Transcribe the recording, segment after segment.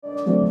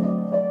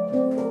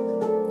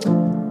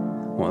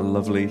Oh,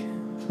 lovely.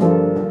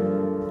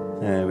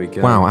 There we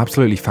go. Wow,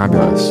 absolutely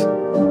fabulous.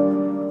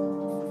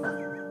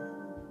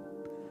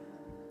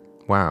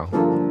 Wow.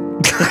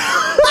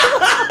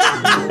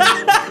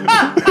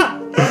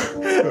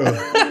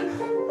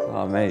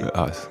 Oh, mate.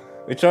 Us.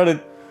 We're trying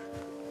to.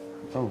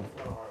 Oh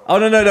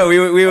no! We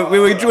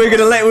were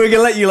gonna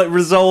let you like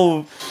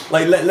resolve,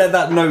 like let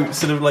that note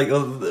sort of like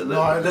let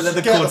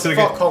the chord sort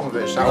of fuck go. on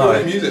with it, shall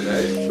we? Music,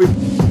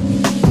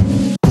 mate.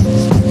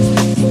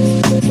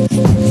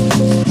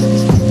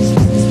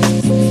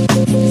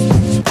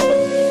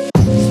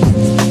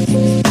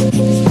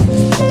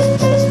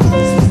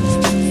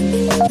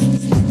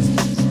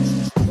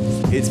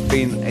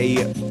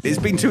 It's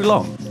been too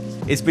long.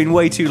 It's been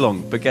way too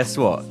long. But guess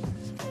what?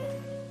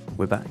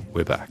 We're back.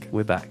 We're back.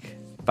 We're back.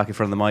 Back in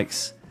front of the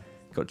mics.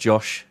 Got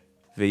Josh,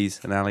 V's,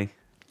 and Ali.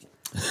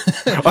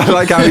 I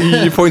like how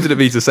you pointed at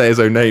me to say his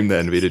own name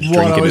then, but he did a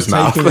drink in his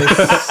mouth.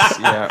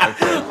 Yeah,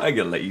 okay. I'm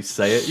gonna let you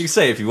say it. You can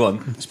say it if you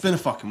want. It's been a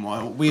fucking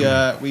while. We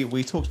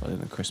talked about it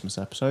in a Christmas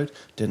episode.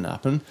 Didn't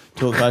happen.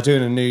 Talked about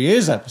doing a New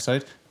Year's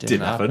episode.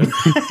 Didn't happen.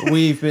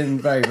 We've been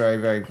very, very,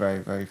 very, very,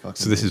 very fucking.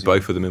 So this is busy.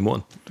 both of them in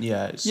one.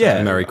 Yeah.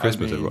 Yeah. Merry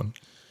Christmas, everyone.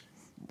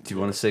 Do you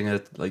want to sing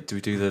do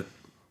we do the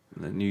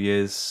New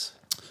Year's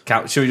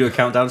count? Should we do a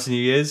countdown to New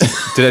Year's?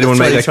 Did anyone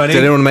make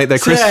their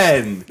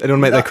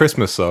Ten.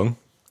 Christmas song?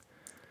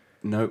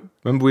 No.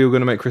 Remember we were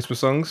going to make Christmas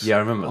songs? Yeah, I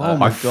remember that. Oh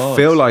my I God.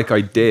 feel like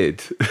I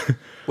did.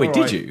 Wait,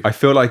 did you? I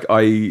feel like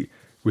I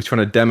was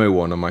trying to demo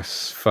one on my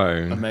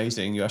phone.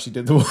 Amazing. You actually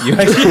did the work. You're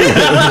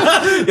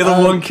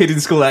the one kid in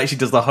school that actually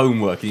does the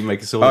homework, and you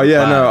make us all. Oh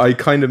yeah, no, I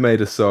kind of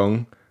made a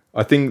song.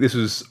 I think this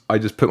was. I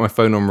just put my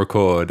phone on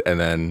record and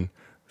then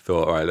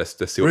thought, all right, let's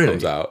see what Really?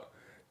 comes out.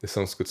 This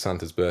song's called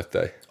Santa's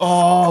Birthday.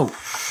 Oh.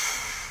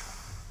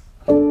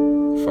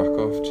 Fuck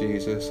off,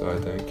 Jesus. I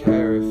don't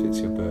care if it's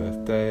your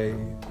birthday.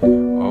 I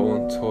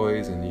want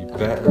toys and you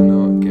better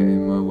not get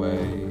in my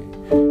way.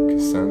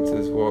 'Cause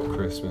Santa's what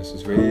Christmas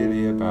is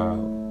really about.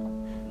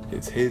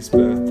 It's his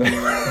birthday.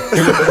 That's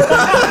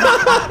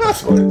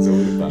what it's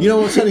all about. You know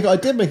what, technically, I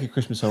did make a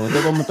Christmas song. I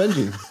did one with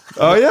Benji.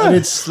 Oh yeah. I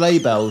did Sleigh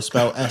Bells,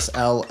 spelled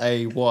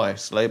S-L-A-Y.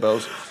 Sleigh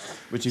Bells,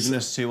 which you can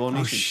listen to on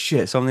Oh YouTube.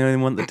 shit! So I'm the only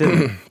one that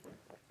didn't.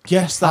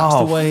 Yes, that's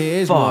Oh, the way it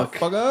is, fuck.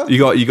 motherfucker.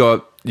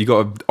 You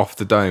got Off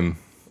the Dome.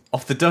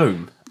 Off the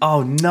dome.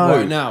 Oh no!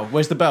 Right now,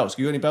 where's the bells?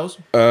 You got any bells?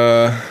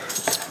 Oh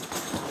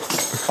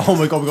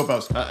my God, we got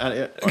bells.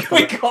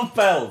 We got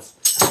bells.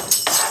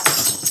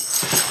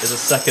 There's a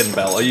second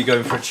bell. Are you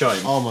going for a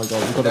chime? Oh my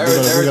God, we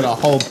got a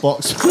whole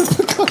box full of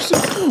percussion.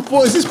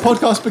 What has this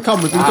podcast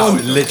become? We've been Oh,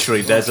 gone.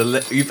 literally,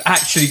 you've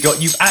actually got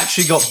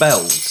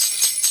bells.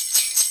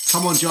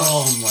 Come on, Josh.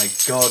 Oh my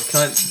God!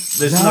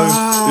 There's no.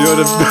 You're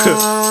the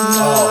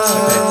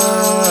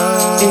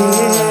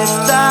It's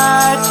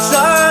that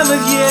time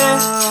of year.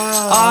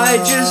 I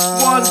just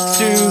want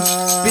to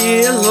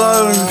be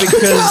alone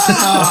because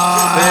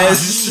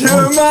there's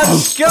too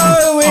much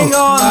going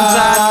on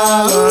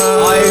that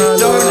I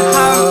don't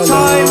have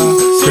time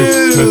to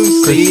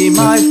see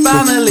my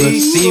family,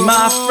 see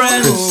my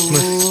friends,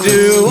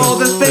 do all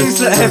the things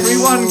that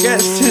everyone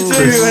gets to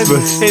do. And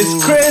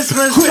it's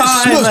Christmas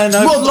time and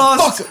I've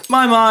lost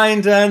my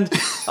mind and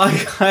I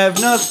have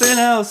nothing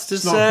else to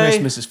It's not say.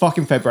 Christmas, it's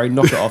fucking February.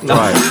 Knock it off.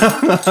 right.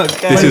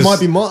 Okay. It might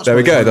be March. There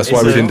we go. That's why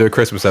It's we a- didn't do a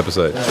Christmas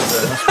episode.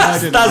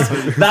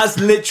 That's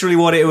literally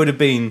what it would have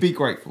been. Be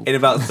grateful. In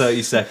about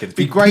 30 seconds.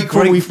 Be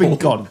grateful we've been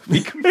gone.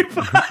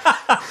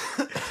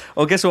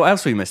 Well, guess what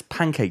else we missed?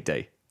 Pancake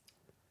Day.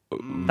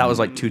 That was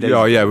like 2 days.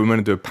 Oh yeah, we meant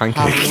to do a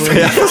pancake.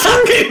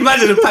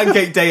 Imagine a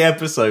Pancake Day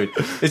episode.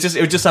 It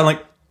would just sound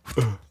like.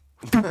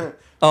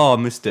 Oh, I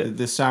missed it.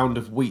 The sound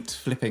of wheat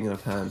flipping in a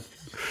pan.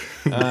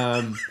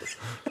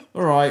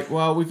 All right,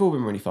 well, we've all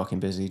been really fucking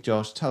busy.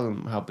 Josh, tell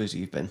them how busy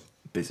you've been.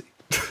 Busy.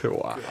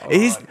 Wow.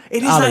 It is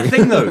that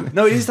thing though.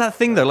 No, it is that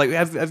thing though. Like,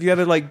 have you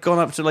ever like gone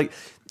up to like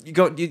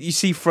you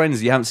see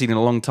friends you haven't seen in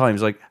a long time?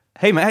 It's like,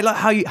 hey mate, like,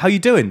 how you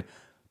doing?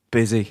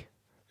 Busy.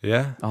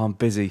 Yeah. Oh, I'm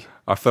busy.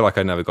 I feel like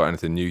I never got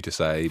anything new to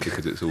say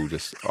because it's all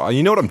just. Oh,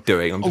 you know what I'm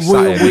doing? I'm just We-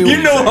 sat here. we-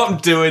 You know what I'm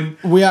doing.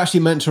 We actually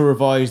meant to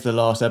revise the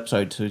last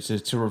episode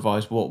to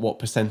revise what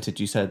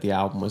percentage you said the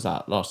album was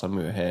at last time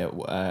we were here.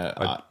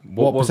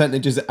 What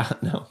percentage is it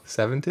at now?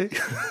 70?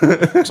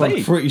 'Cause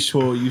I'm pretty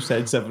sure you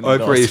said 70.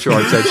 I'm pretty sure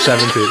I said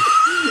 70.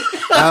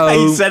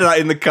 He said that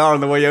in the car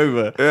on the way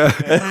over.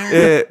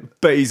 Yeah.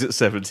 But he's at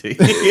 70.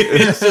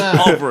 It's just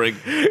hovering.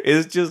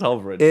 It's just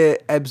hovering.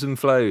 It ebbs and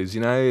flows,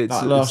 you know. It's,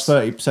 That last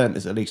 30%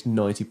 is at least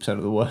 90%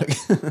 of the work.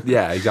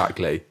 yeah,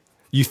 exactly.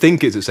 You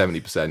think it's at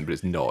 70%, but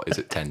it's not. It's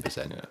at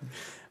 10%.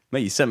 Mate,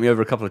 you sent me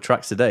over a couple of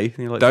tracks today. And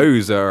you're like,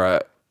 Those are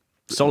at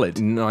solid.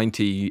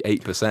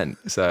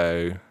 98%.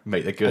 So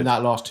Mate, they're good. And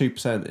that last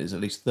 2% is at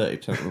least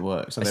 30% of the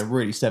work. So they're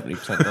really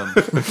 70%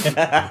 done.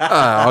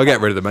 I'll get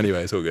rid of them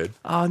anyway. It's all good.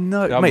 Oh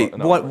no, I'm mate!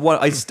 not-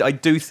 What I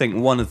do think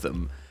one of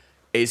them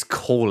is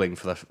calling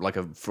for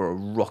for a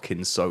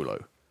rocking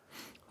solo.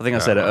 I think I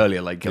said it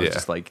earlier. Like, I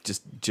was Yeah.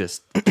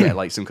 just get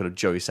like some kind of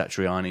Joey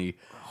Satriani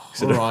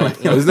All right.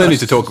 There's no need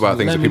to talk about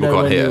things that people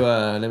can't hear.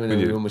 Let me know when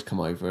you almost come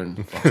over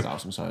and bust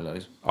out some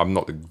solos. I'm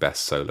not the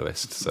best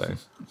soloist, so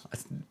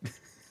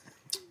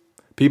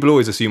people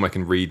always assume I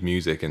can read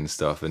music and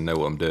stuff and know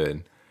what I'm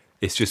doing.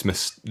 It's just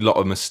a lot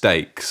of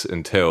mistakes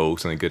until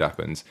something good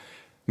happens.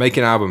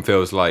 Making an album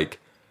feels like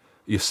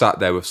you're sat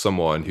there with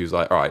someone who's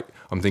like, all right,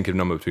 I'm thinking of a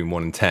number between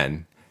 1 and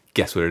 10.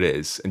 Guess what it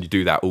is? And you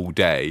do that all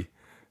day.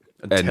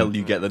 Until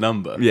you get the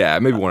number. Yeah,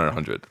 maybe 1 in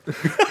 100.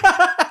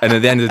 And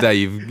at the end of the day,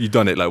 you've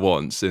done it like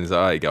once. And it's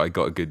like, there you go, I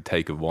got a good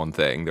take of one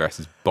thing. The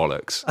rest is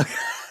bollocks.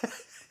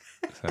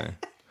 So,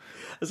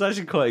 That's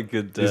actually quite a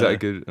good... is that a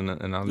good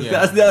analogy?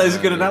 Yeah. That's a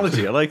good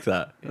analogy. I like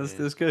that.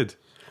 That's good.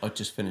 I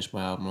just finished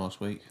my album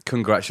last week.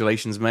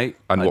 Congratulations, mate.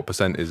 And what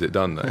 % is it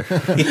done, though?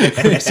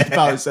 It's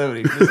about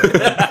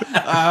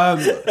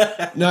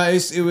 70%. No,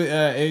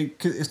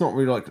 it's not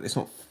really like, it's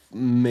not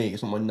me,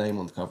 it's not my name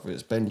on the cover.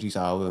 It's Benji's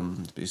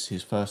album. It's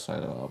his first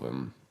solo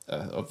album.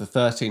 Of the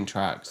 13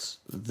 tracks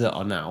that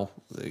are now,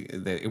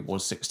 it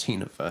was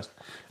 16 at first.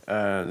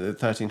 The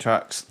 13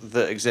 tracks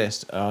that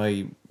exist,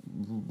 I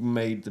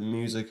made the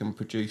music and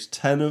produced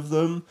 10 of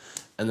them,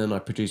 and then I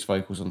produced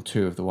vocals on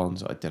 2 of the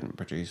ones that I didn't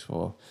produce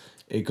for.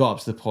 It got up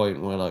to the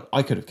point where like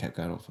I could have kept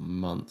going on for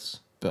months,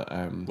 but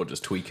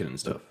Just tweaking and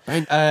stuff.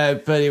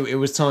 but it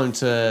was time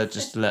to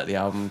just let the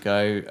album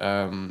go.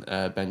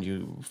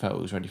 Benji felt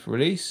it was ready for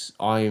release.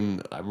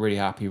 I'm really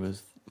happy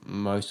with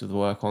most of the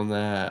work on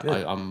there.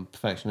 I'm a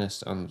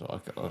perfectionist, and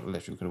I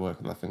literally could have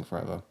worked on that thing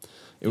forever.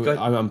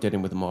 I'm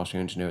dealing with a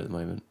mastering engineer at the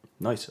moment.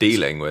 Nice.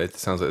 Dealing with?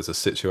 Sounds like there's a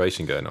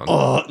situation going on.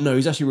 Oh no,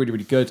 he's actually really,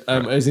 really good.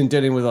 As in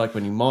dealing with like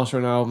when you master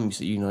an album,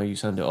 you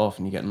send it off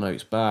and you get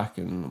notes back,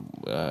 and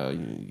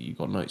you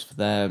got notes for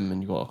them,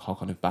 and you got a whole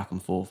kind of back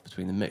and forth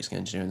between the mixing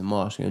engineer and the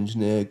mastering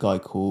engineer. A guy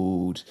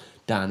called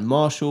Dan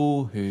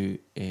Marshall, who's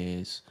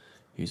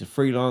a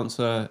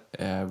freelancer,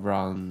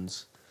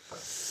 runs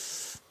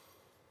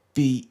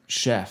Beat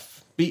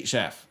Chef.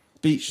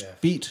 Is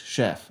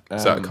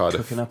that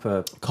Cardiff? Cooking up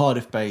a...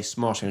 Cardiff-based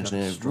mastering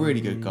engineer, really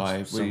good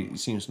guy. Really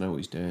seems to know what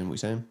he's doing. What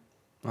he's saying?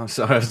 I'm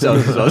sorry, I was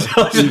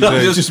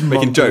just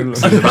making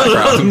jokes in the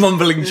background.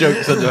 mumbling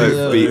jokes.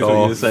 Beat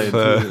off.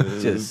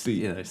 Just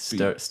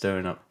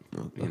stirring up.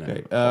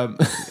 Okay.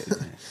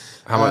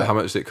 How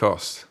much does it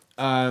cost?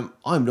 I'm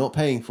not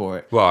paying for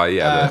it. Well,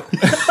 yeah.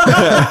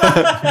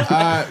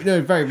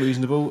 Very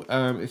reasonable.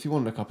 If you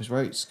want to look up his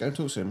rates, go and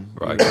talk to him.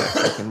 Right.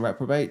 Fucking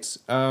reprobates.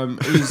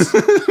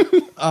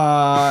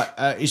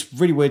 It's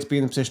really weird to be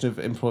in the position of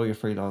employing a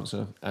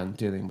freelancer and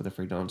dealing with a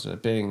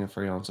freelancer, being a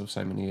freelancer for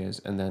so many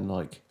years, and then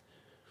like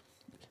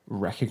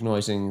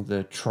recognizing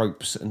the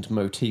tropes and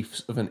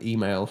motifs of an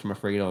email from a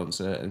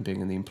freelancer and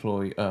being in the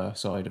employer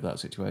side of that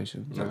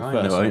situation.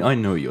 I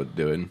know what you're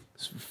doing.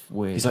 It's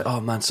weird. He's like, oh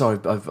man, sorry,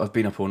 I've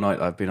been up all night.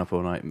 Kind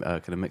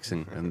of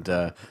mixing, and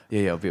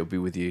I'll be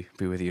with you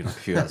in like a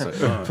few hours. Like,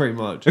 oh. Pretty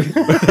much.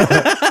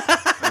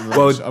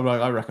 Well, I'm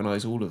like, I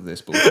recognise all of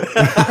this bullshit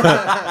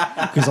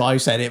because I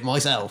said it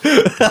myself.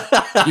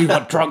 You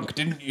got drunk,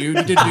 didn't you?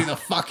 You didn't do the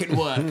fucking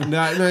work.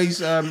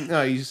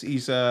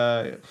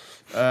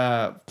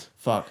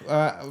 Fuck.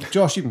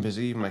 Josh, you've been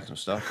busy. You've been making some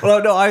stuff.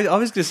 Well, no, I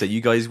was going to say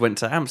you guys went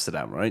to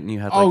Amsterdam, right? And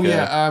you had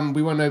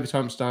we went over to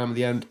Amsterdam at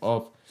the end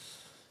of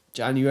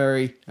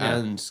January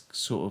and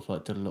sort of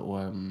like did a little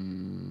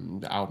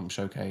album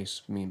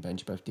showcase. Me and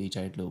Benji both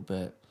DJ'd a little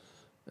bit.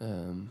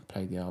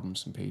 Played the album to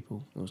some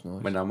people. It was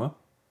nice. Went down well?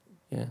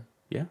 Yeah.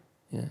 Yeah?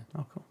 Yeah.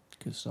 Oh, cool.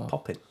 Good stuff.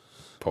 Pop it.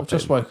 I've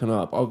just woken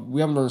up.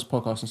 We haven't done this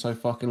podcast in so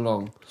fucking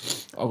long.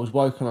 I was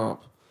woken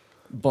up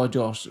by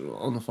Josh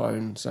on the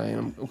phone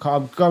saying,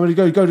 I'm going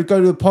to go to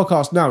the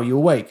podcast now. Are you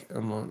awake?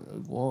 I'm like,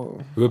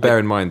 what? We'll bear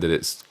in mind that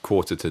it's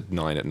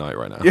 8:45 at night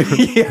right now.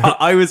 Yeah,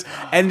 I was,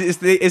 and it's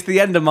the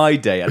end of my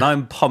day, and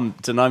I'm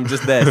pumped, and I'm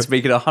just there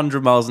speaking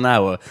 100 miles an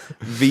hour.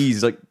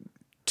 V's like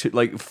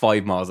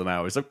 5 miles an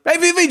hour. It's like, hey, V,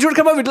 do you want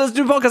to come over? Let's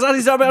do a podcast.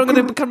 I'm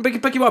going to come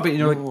pick you up. And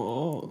you're like, what?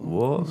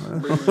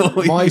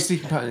 My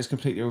sleeping pattern is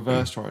completely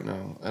reversed right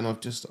now, and I've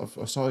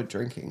started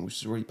drinking, which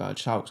is a really bad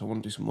shout because I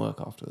want to do some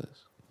work after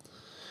this.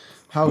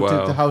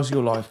 How's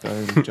your life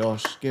going,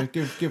 Josh?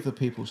 Give the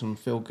people some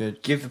feel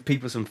good. Give the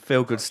people some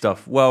feel good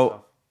stuff.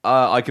 Well,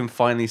 I can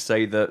finally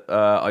say that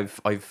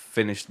I've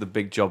finished the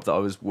big job that I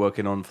was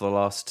working on for the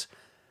last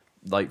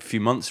few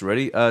months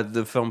already.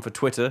 The film for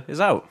Twitter is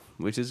out,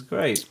 which is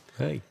great.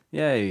 Hey.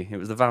 Yay. It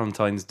was the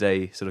Valentine's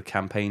Day sort of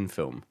campaign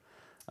film,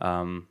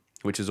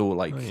 which is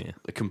all a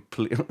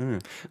complete...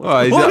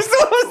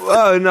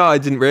 Well, no, I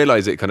didn't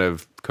realise it kind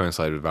of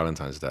coincided with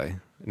Valentine's Day.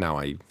 Now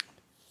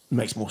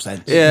makes more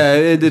sense. Yeah,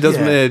 it does.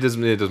 Yeah. It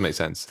does make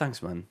sense.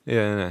 Thanks, man.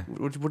 Yeah. No.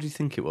 What do you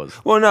think it was?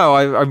 Well, no,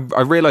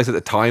 I realised at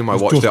the time I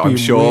watched it.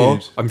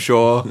 I'm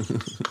sure,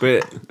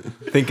 but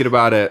thinking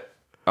about it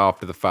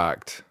after the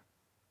fact,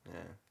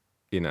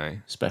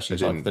 especially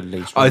like the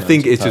least. I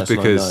think it's just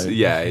because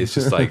it's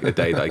just like a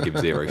day that I give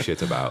zero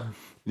shit about.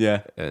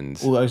 Yeah, and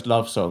all those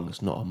love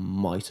songs, not a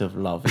mite of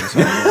love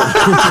inside.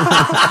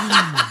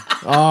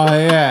 Oh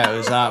yeah, it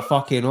was that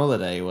fucking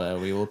holiday where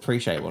we all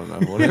appreciate one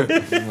another, wasn't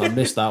it? I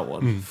missed that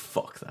one.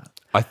 Fuck that.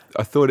 I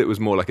thought it was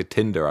more like a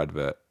Tinder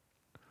advert.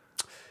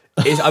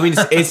 It's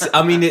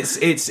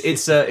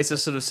a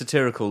sort of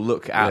satirical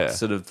look at Yeah.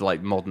 sort of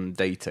like modern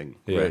dating.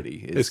 Yeah. Really,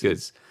 It's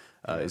good.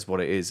 Is what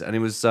it is, and it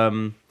was.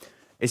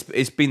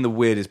 It's been the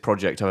weirdest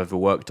project I've ever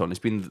worked on. It's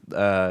been.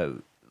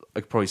 I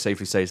could probably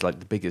safely say it's like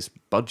the biggest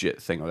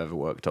budget thing I've ever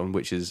worked on,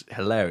 which is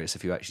hilarious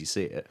if you actually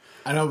see it.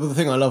 And the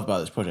thing I love about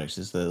this project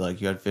is that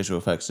like you had visual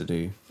effects to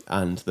do,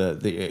 and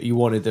the you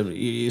wanted them.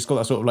 It's got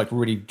that sort of like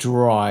really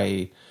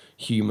dry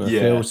humor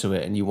Yeah. feel to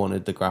it, and you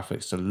wanted the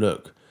graphics to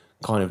look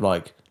kind of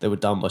like they were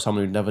done by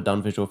someone who'd never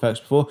done visual effects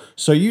before.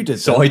 So you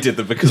did. So them I did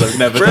them because I've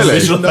never done Really?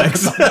 visual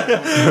effects.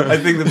 I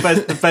think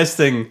the best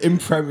thing. in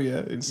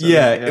Premiere. Instead.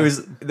 Yeah, it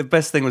was the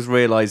best thing was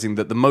realizing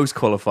that the most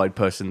qualified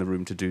person in the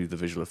room to do the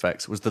visual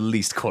effects was the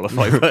least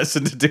qualified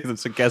person to do them.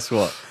 So guess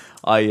what?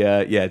 I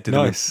did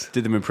Nice.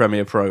 them in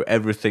Premiere Pro.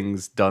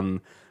 Everything's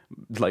done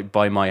like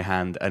by my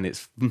hand, and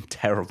it's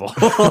terrible.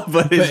 but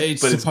But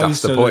it's supposed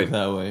that's the to point. look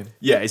that way.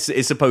 yeah,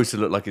 it's supposed to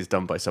look like it's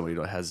done by somebody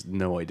that has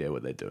no idea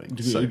what they're doing.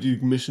 So,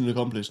 Mission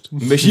accomplished.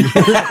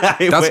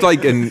 That's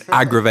like an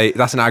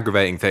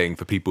aggravating thing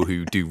for people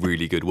who do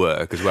really good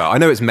work as well. I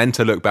know it's meant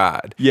to look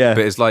bad, Yeah.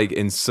 but it's like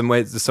in some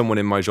ways there's someone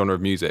in my genre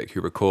of music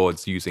who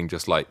records using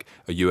just like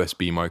a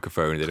USB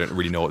microphone. They don't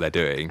really know what they're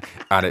doing,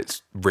 and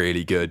it's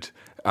really good.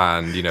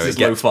 And you know, It's it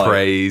gets lo-fi.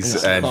 praise,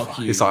 It's and fuck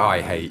you. it's like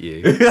I hate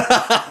you.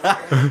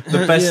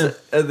 the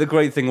best, the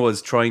great thing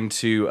was trying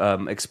to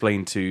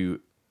explain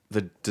to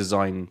the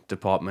design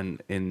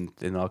department in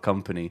our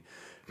company,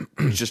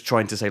 just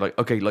trying to say like,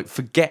 okay, like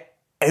forget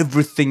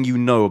everything you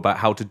know about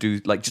how to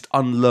do, like just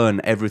unlearn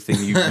everything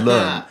you've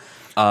learned.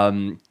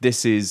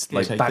 This is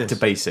like take back to this.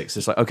 basics.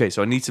 It's like, okay,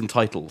 so I need some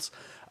titles.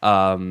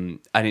 And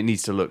it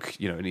needs to look,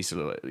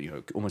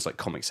 almost like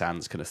Comic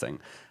Sans kind of thing.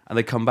 And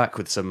they come back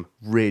with some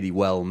really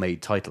well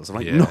made titles. I'm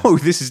like, Yeah. no,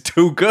 this is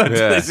too good.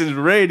 Yeah. This is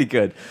really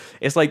good.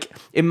 It's like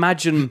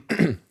imagine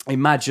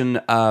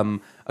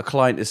a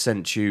client has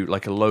sent you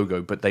like a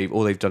logo, but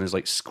all they've done is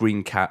like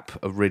screen cap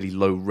a really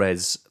low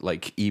res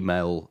like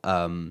email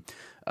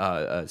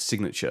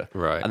signature,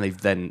 Right.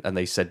 And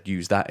they said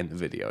use that in the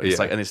video. It's Yeah.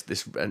 like, and it's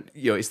this, and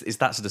it's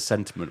that sort of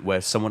sentiment where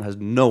someone has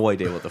no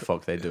idea what the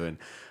fuck they're doing.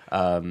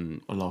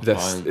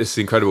 It's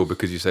incredible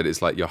because you said it's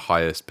like your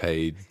highest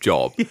paid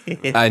job,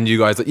 and you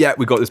guys like, yeah,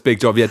 we got this big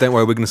job. Yeah, don't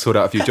worry, we're going to sort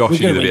out a few Josh We're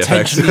you going do to the VFX.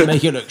 intentionally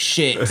make it look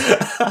shit.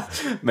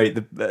 Mate,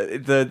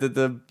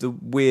 the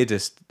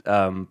weirdest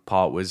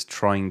part was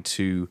trying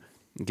to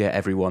get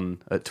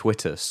everyone at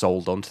Twitter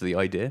sold onto the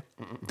idea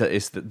that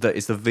it's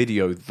the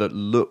video that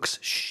looks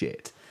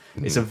shit.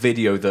 It's a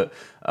video that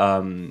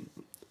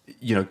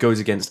goes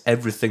against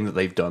everything that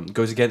they've done,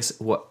 goes against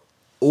what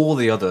all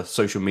the other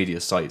social media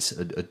sites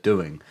are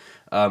doing.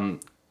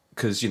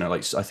 Because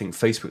like I think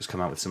Facebook's come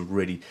out with some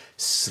really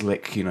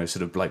slick, sort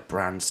of like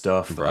brand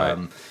stuff, Right.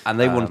 and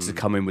they wanted to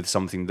come in with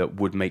something that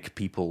would make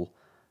people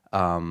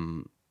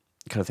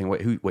kind of think,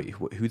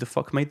 who the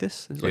fuck made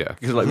this? It's like, Yeah.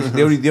 because like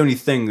the only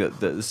thing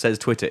that says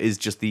Twitter is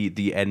just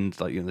the end,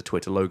 like the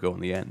Twitter logo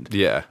on the end.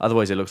 Yeah.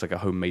 Otherwise, it looks like a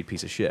homemade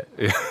piece of shit.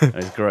 Yeah. And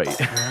it's great.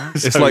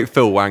 It's like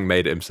Phil Wang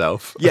made it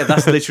himself. Yeah,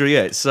 that's literally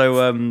it.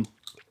 So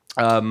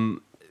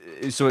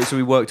so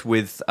we worked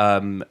with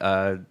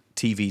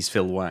TV's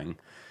Phil Wang.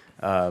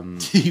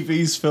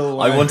 TV's Phil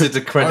Wang. I wanted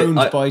to credit owned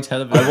by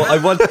television. I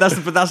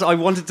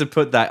wanted to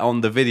put that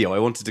on the video. I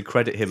wanted to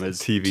credit him as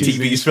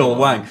TV's Phil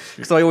Wang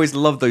because I always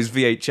love those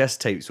VHS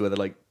tapes where they're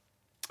like,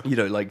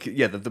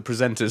 the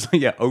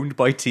presenters, owned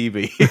by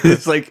TV.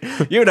 It's like,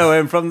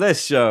 him from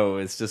this show.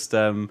 It's just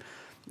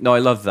no, I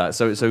love that.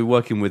 So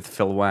working with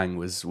Phil Wang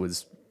was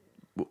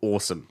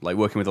awesome. Like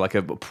working with like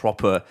a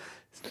proper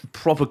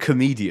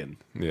comedian.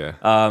 Yeah.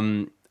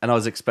 And I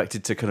was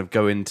expected to kind of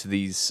go into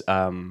these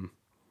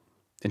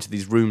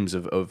rooms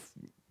of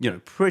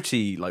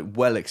pretty like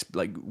well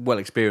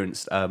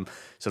experienced sort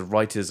of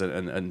writers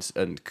and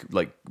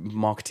like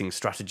marketing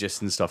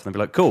strategists and stuff, and they'd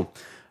be like, "Cool,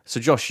 so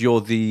Josh,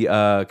 you're the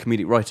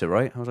comedic writer,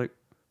 right?" I was like,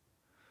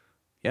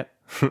 "Yep,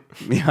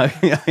 yeah,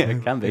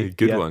 it can be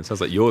Good yeah. one. Sounds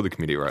like you're the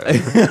comedic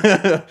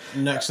writer.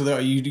 Next to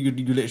that, you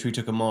literally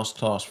took a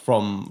masterclass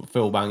from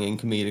Phil Wang in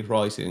comedic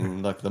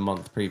writing like the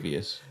month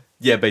previous.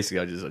 Yeah, basically,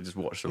 I just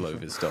watched a load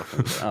of his stuff. And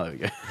I was like, oh,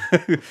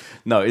 there we go.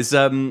 No,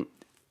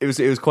 it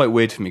was quite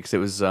weird for me because it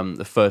was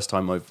the first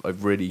time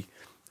I've really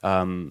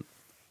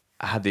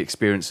had the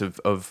experience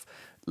of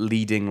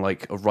leading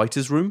like a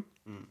writer's room.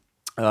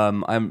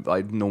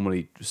 I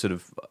normally sort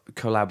of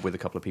collab with a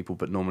couple of people,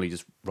 but normally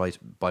just write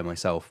by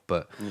myself.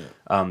 But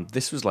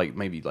this was like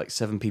maybe like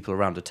 7 people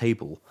around a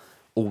table,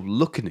 all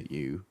looking at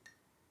you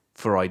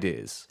for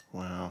ideas.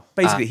 Wow.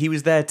 Basically, he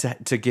was there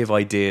to give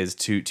ideas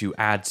to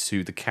add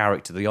to the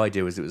character. The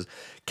idea was it was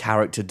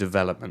character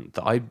development.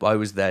 That I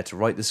was there to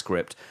write the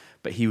script,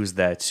 but he was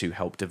there to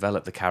help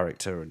develop the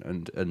character,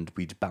 and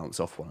we'd bounce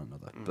off one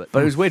another.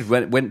 But it was weird.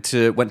 Went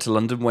to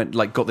London.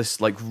 Got this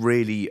like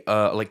really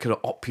like kind of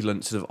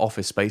opulent sort of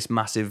office space,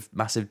 massive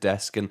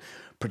desk and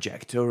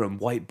projector and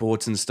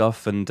whiteboards and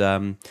stuff. And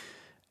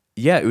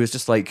it was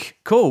just like,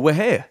 cool, we're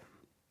here.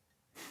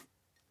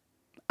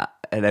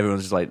 and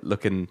everyone's just like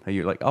looking at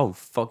you like, oh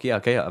fuck yeah,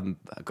 okay, I've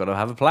got to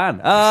have a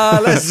plan.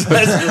 Let's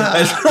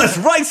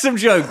write some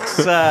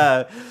jokes.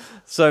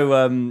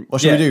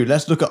 What should we do?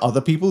 Let's look at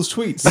other people's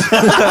tweets.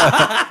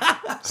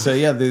 So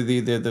yeah,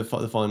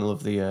 the final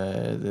of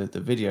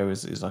the video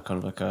is like kind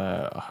of like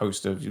a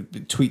host of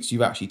tweets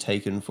you've actually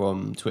taken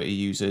from Twitter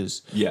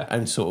users,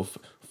 and sort of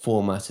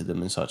formatted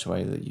them in such a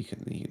way that you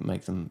can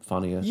make them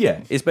funnier.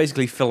 Yeah, it's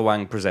basically Phil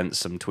Wang presents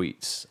some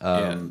tweets,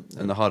 and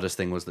the hardest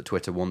thing was that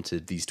Twitter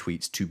wanted these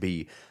tweets to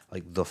be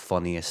like the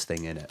funniest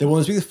thing in it. They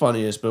wanted to be the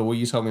funniest, but what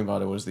you told me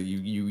about it was that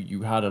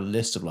you had a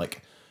list of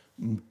like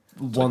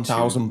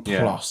 1,000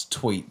 plus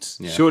tweets.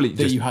 Surely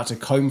that just- you had to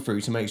comb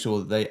through to make sure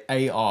that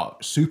they are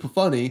super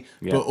funny,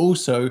 but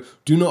also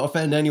do not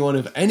offend anyone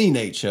of any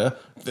nature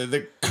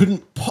that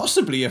couldn't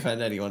possibly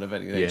offend anyone of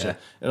any nature.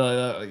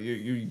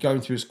 You're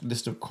going through a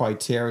list of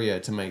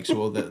criteria to make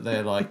sure that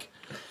they're like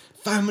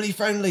family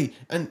friendly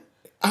and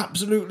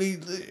absolutely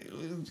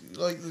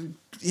like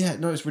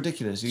it's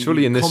ridiculous.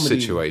 Surely in this Comedy-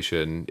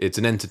 situation, it's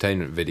an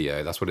entertainment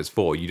video. That's what it's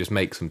for. You just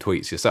make some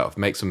tweets yourself,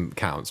 make some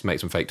accounts, make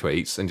some fake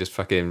tweets, and just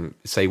fucking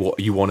say what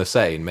you want to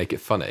say and make it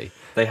funny.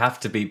 They have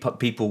to be.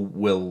 People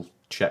will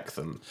check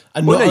them.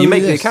 And Well, not no, you only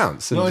make the this-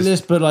 accounts and Not only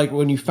just- this, but like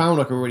when you found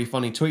like a really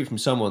funny tweet from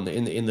someone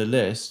in the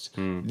list,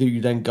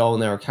 you then go on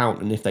their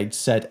account, and if they'd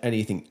said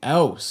anything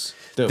else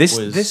that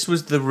This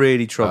was the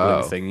really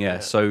troubling Oh. thing. Yeah.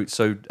 So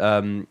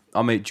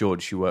our mate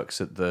George, who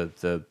works at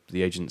the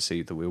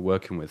agency that we were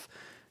working with.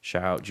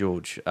 Shout out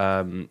George.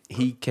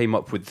 He came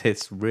up with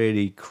this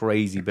really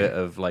crazy bit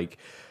of like,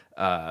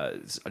 I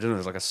don't know, it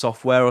was like a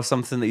software or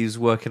something that he was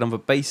working on.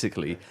 But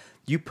basically,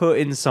 you put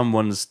in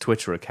someone's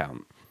Twitter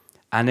account,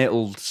 and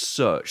it'll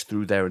search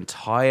through their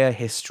entire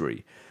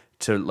history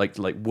to like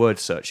word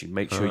searching,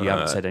 make sure you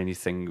haven't said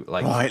anything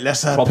like right.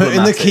 Let's put in the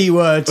problematic.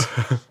 keyword.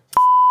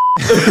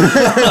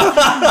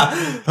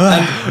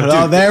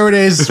 Oh, there it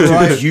is.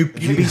 Right. You'd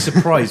be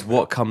surprised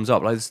what comes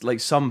up. Like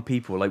some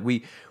people, like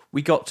we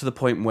got to the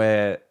point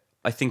where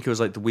I think it was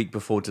like the week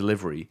before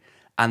delivery,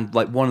 and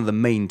like one of the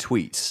main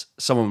tweets,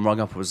 someone rung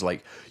up and was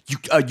like,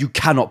 "You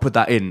cannot put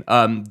that in."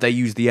 They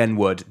use the N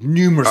word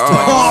numerous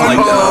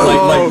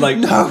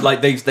times.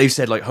 Like they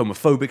said like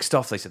homophobic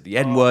stuff. They said the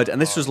N word,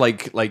 and this was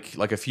like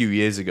a few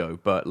years ago.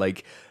 But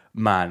like,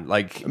 man,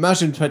 like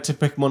Imagine to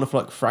pick one of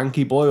like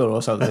Frankie Boyle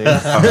or something.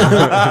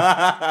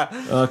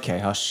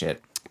 Okay, oh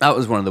shit. that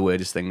was one of the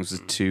weirdest things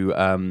was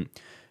to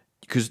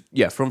because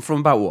from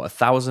about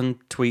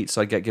 1,000 tweets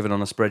I get given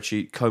on a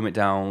spreadsheet, comb it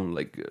down,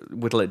 like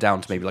whittle it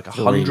down to maybe like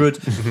 100,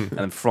 and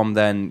then from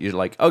then you're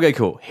like, okay,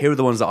 cool. Here are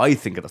the ones that I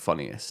think are the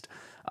funniest,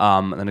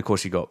 and then of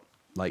course you got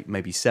like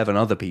maybe 7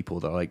 other people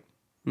that are like,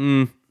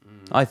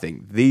 I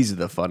think these are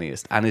the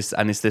funniest, and it's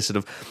this sort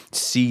of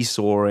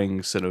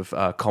seesawing sort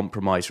of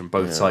compromise from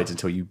both sides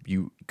until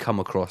you come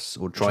across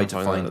or try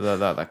to find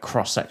that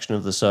cross section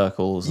of the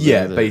circles.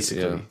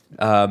 basically.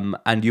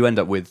 And you end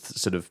up with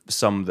sort of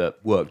some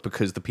that work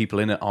because the people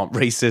in it aren't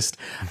racist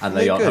and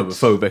they aren't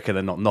homophobic and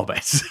they're not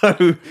knobheads.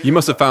 So You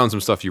must have found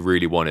some stuff you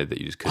really wanted that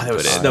you just couldn't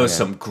put in. there was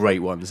some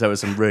great ones. There were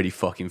some really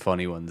fucking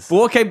funny ones. But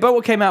what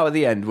came out at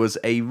the end was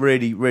a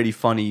really, really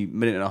funny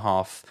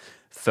 1.5-minute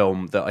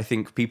film that I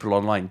think people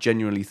online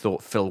genuinely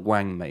thought Phil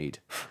Wang made,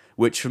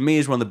 which for me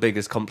is one of the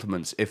biggest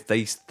compliments. If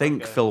they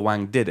think Phil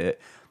Wang did it,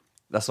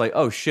 that's like,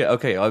 oh shit,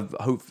 okay, I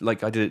hope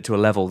like I did it to a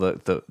level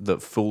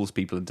that fools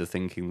people into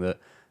thinking that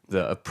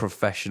a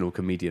professional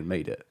comedian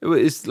made it.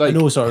 It's like,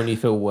 And also only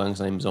Phil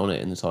Wang's name's on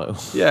it in the title.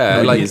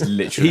 yeah, like he is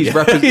literally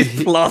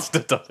he's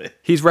plastered on it.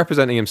 he's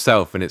representing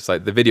himself, and it's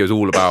like the video is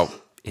all about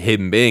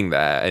him being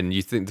there, and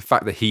you think the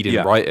fact that he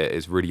didn't write it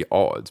is really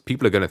odd.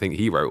 People are going to think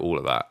he wrote all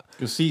of that.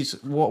 Because he's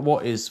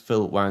what is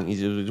Phil Wang?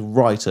 He's a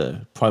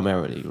writer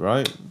primarily,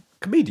 right?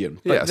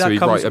 Comedian. Yeah, Like, so that he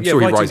comes- write- I'm sure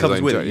he writing writes his comes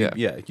own with joke,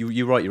 it.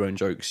 You write your own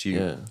jokes. You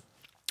Yeah.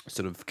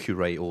 sort of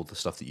curate all the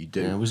stuff that you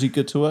do. Yeah. Was he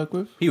good to work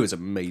with? He was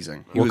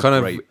amazing. He What was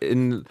kind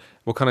great.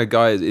 what kind of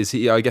guy is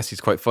he? I guess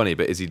he's quite funny,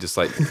 but is he just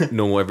like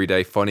normal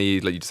everyday funny?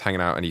 Like you just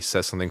hanging out and he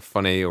says something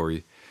funny, or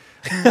he,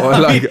 or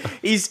like,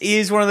 He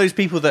is one of those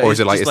people that or is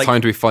it like just it's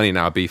time to be funny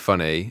now? Be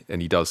funny, and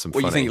he does some.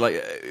 What funny. you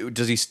think? Like,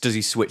 does he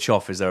switch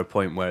off? Is there a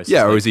point where it's Yeah,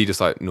 just or like, is he just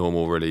like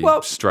normal, really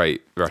Well-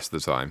 straight the rest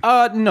of the time?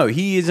 No,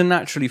 he is a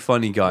naturally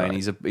funny guy, and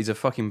he's a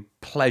fucking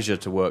pleasure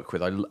to work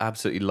with. I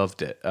absolutely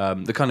loved it.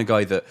 The kind of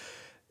guy that,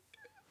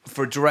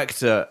 for a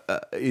director,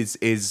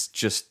 is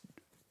just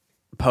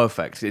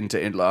perfect.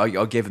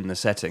 I'll give him the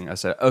setting. I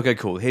said, okay,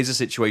 cool. Here's a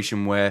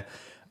situation where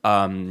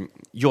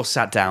you're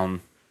sat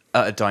down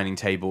at a dining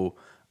table,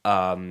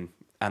 and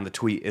the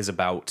tweet is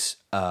about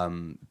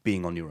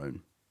being on your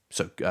own.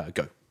 So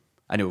go.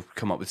 And he'll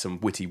come up with some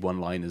witty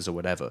one-liners or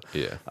whatever.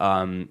 Yeah.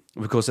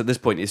 Because at this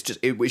point,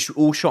 it's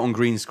all shot on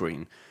green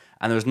screen,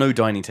 and there was no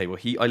dining table.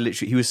 He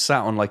was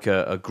sat on like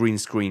a green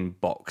screen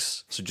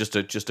box, so just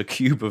a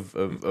cube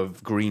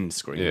of green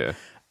screen. Yeah.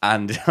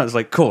 And I was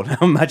like, cool. Now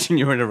imagine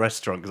you're in a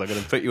restaurant because I'm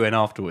going to put you in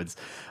afterwards.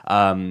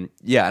 And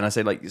I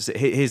say like,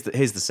 here's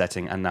the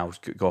setting, and now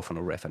go off on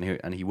a riff,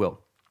 and he will.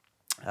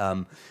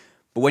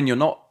 But when you're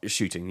not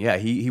shooting, yeah,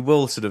 he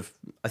will sort of.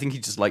 I think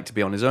he'd just like to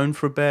be on his own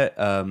for a bit.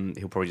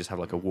 He'll probably just have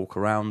like a walk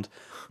around.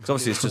 Because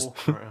obviously it's just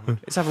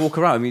let's have a walk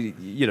around. I mean,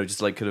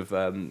 just like kind of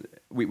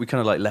we kind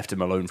of like left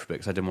him alone for a bit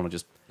because I didn't want to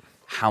just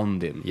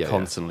hound him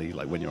constantly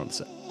like when you're on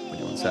set. We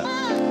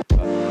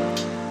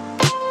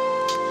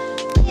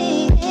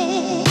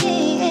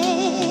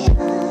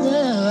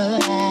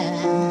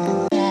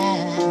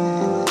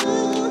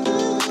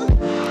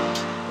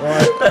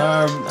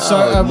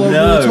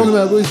were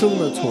talking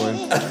about touring.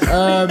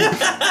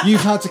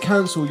 You've had to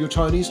cancel your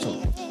Chinese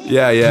tour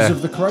Yeah. because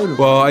of the coronavirus.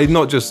 Well,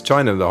 not just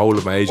China, the whole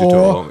of my Asia or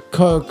tour.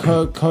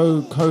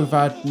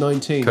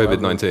 COVID-19.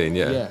 COVID-19,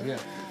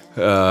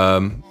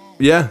 yeah.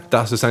 Yeah,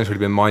 that's essentially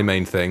been my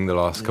main thing the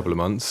last couple of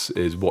months,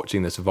 is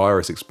watching this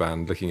virus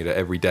expand, looking at it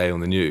every day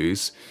on the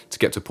news to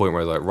get to a point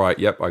where I was like, right,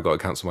 yep, I got to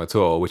cancel my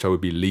tour, which I would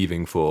be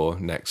leaving for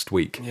next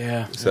week.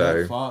 Yeah.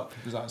 So, Fuck,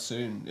 was that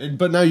soon?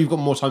 But now you've got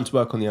more time to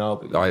work on the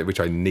album. which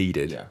I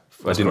needed. Yeah.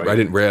 I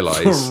didn't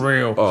realise. For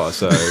real. Oh,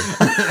 so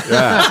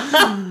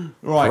yeah.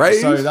 Right, Great.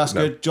 so that's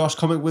No. good. Josh,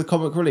 with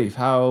Comic Relief,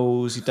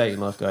 how's your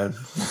dating life going?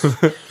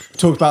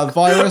 Talk about the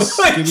virus.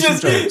 Give me some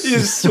jokes.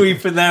 just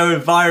sweeping there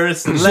with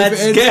virus and let's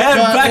it in, get him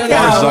back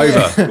out.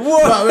 It's over.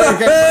 Right,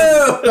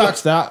 okay, back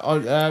to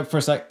that for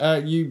a sec.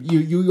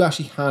 You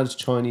actually had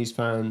Chinese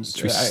fans,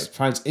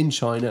 fans in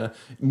China,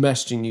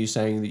 messaging you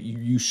saying that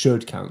you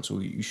should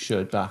cancel, you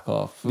should back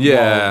off.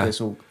 Yeah. while this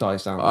all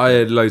dies down. I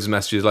had loads of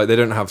messages. Like, they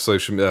don't have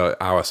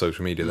our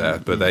social media there,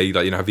 but they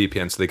have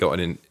VPN, so they got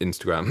on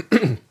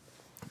Instagram,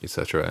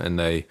 etc. And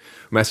they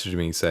messaged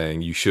me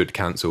saying, "You should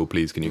cancel.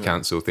 Please, can you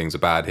cancel? Things are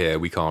bad here.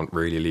 We can't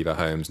really leave our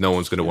homes. No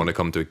one's going to want to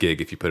come to a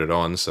gig if you put it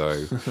on." So,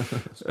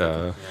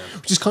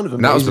 Which is kind of amazing.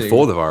 and that was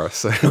before the virus.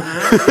 So.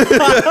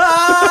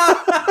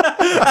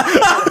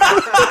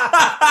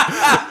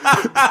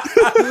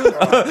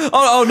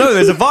 Oh no,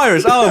 there's a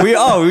virus.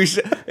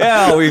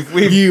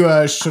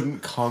 You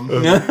shouldn't come. No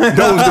one's going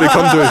to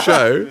come to a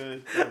show.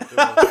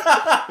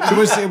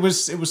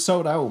 It was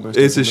sold out almost.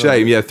 It's a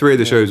shame. Yeah, 3 of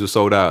the shows were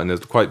sold out, and there's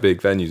quite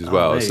big venues as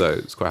well. mate. So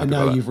it's quite happy And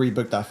now about you've that.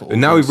 rebooked that for August.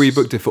 And now we've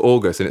rebooked it for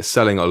August, and it's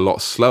selling a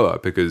lot slower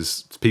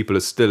because people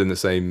are still in the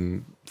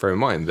same frame of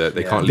mind that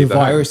they can't The leave their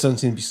home. virus doesn't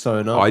seem to be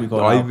slowing up. I We've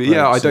got I outbreaks in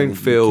don't the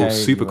feel UK,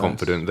 super US.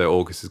 confident that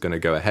August is going to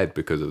go ahead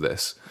because of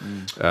this.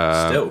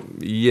 Still.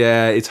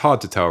 Yeah, it's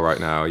hard to tell right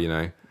now.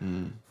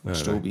 We'll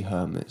still be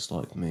hermits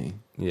like me.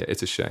 Yeah,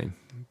 it's a shame,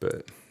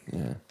 but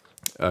Yeah.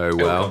 oh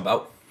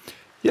well.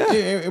 Yeah,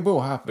 It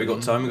will happen. We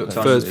got time. We got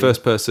time.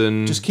 first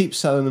person. Just keep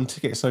selling them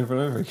tickets over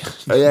and over again.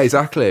 Oh, yeah,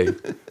 exactly.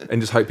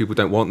 And just hope people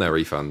don't want their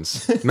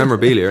refunds.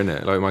 Memorabilia, isn't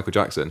it? Like Michael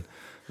Jackson.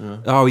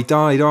 Oh, he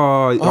died. Do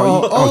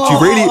you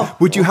really?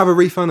 Would you have a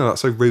refund? Oh,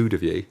 that's so rude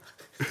of you.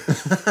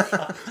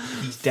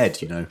 He's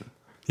dead. Yeah,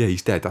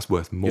 he's dead. That's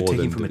worth more You're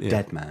taking than from a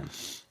dead man.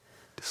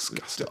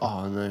 Disgusting.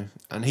 Oh no!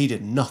 And he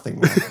did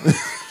nothing wrong.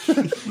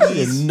 He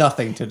did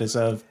nothing to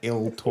deserve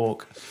ill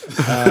talk.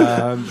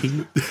 But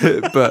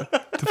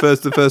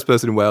the first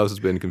person in Wales has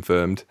been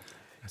confirmed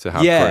to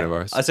have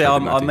coronavirus. I say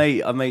our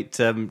COVID-19. mate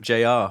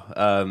JR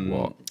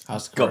What?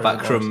 How's the got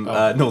back from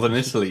coronavirus? Northern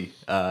Italy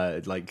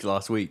like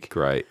last week.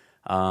 Great.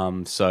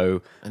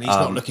 So And he's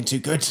not looking too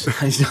good.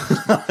 he's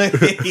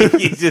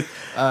just,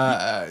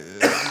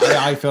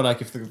 I feel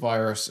like if the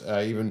virus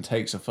even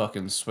takes a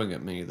fucking swing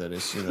at me, that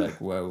it's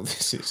like, well,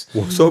 this is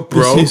What's up,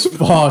 bro? this is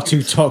far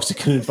too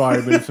toxic an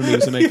environment for me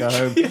to make a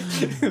home.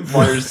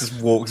 virus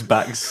just walks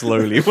back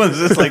slowly. Once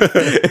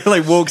it's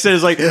like walks in,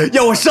 it's like,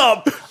 yo, what's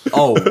up?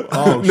 Oh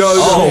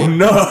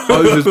no!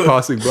 I was just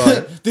passing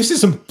by. This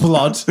isn't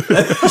blood.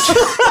 This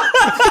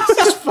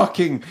is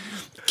fucking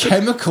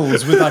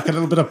chemicals with like a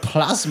little bit of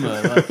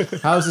plasma.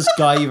 Like, how is this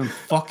guy even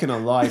fucking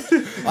alive?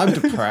 I'm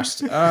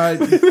depressed.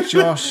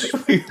 Josh,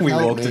 We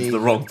help walked me. into the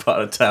wrong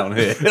part of town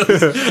here.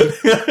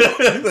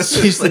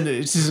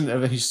 This isn't a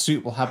very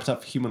suitable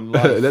habitat for human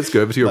life. Let's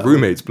go over to your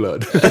roommate's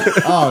blood.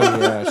 Oh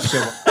yeah,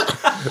 sure.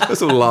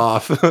 Let's all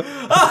laugh.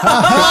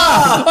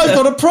 I've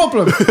got a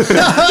problem.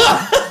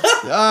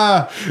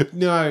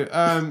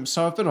 No.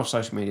 So I've been off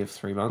social media for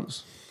 3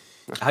 months.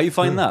 How you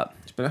find that?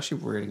 It's been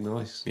actually really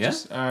nice. Yeah?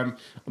 Just, I'm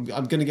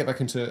going to get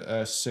back into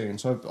it soon.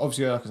 So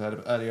obviously, like I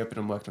said earlier, I've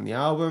been working on the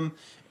album,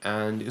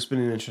 and it's been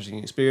an interesting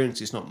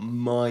experience. It's not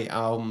my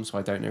album, so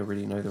I don't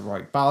really know the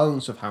right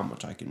balance of how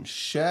much I can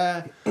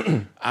share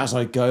as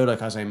I go,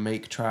 like as I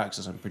make tracks,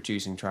 as I'm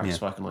producing tracks, Yeah.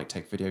 so I can like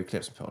take video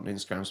clips and put on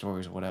Instagram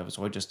stories or whatever.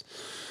 So I just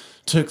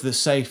took the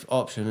safe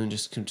option and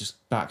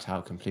just backed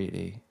out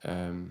completely.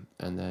 And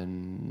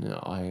then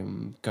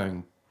I'm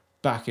going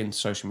back into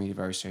social media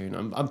very soon.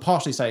 I'm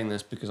partially saying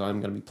this because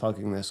I'm going to be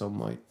plugging this on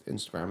my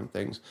Instagram and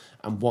things,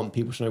 and want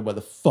people to know where the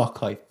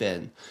fuck I've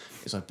been.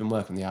 Is I've been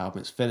working on the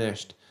album. It's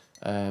finished.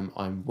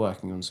 I'm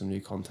working on some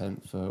new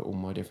content for all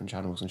my different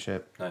channels and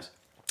shit. Nice.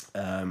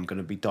 I'm going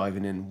to be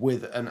diving in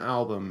with an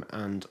album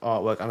and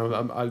artwork,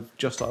 and I've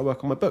just started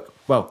work on my book.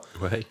 Well,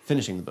 Way.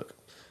 finishing the book.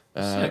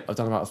 Sick. I've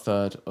done about a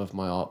third of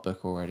my art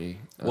book already.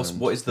 and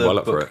What is the Well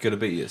up for book it. going to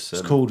be?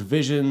 it's called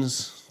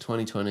Visions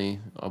 2020.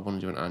 I want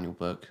to do an annual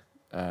book.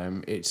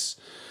 It's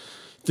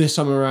this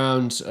time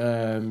around,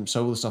 so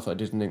all the stuff that I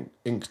did in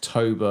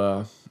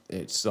Inktober,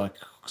 it's like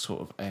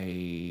sort of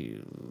a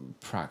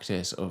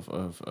practice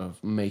of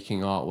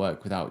making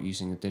artwork without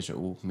using a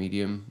digital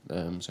medium.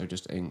 So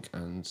just ink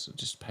and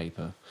just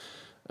paper.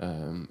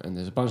 And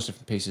there's a bunch of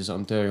different pieces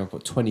I'm doing. I've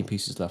got 20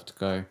 pieces left to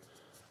go.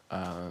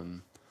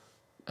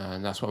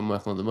 And that's what I'm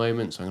working on at the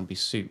moment. So I'm going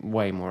to be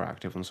way more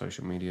active on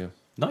social media.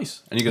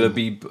 Nice. And you're going to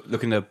be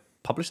looking to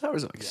publish that, or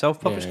is it like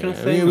self-published kind of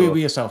thing? It'll or-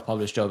 be a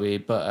self-published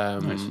jobby,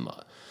 but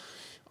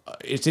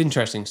it's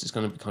interesting because it's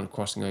going to be kind of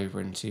crossing over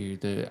into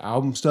the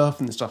album stuff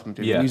and the stuff I'm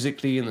doing Yeah.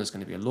 musically, and there's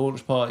going to be a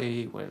launch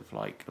party with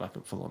like a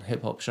full-on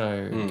hip-hop show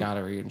and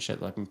gallery and shit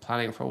that I've been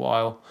planning for a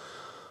while.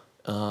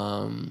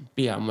 But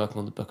yeah, I'm working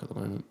on the book at the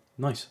moment.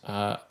 Nice.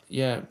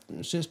 Yeah,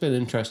 it's just been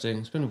interesting.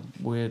 It's been a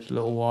weird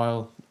little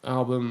while.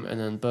 Album and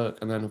then book,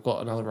 and then I've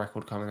got another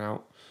record coming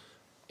out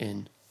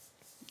in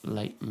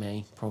late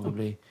May,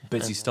 probably.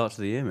 Busy start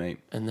to the year, mate.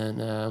 And then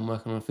I'm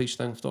working on a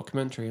feature-length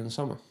documentary in the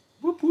summer.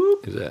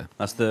 Is it?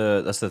 That's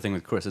the thing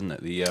with Chris, isn't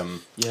it? The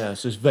Yeah,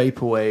 so it's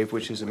Vaporwave,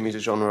 which is a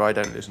music genre I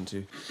don't listen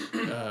to.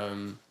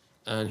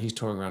 And he's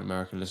touring around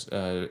America,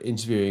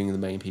 interviewing the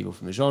main people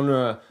from the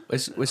genre.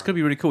 it's going to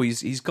be really cool.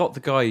 He's got the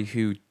guy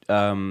who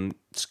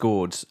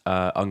scored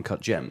Uncut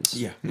Gems.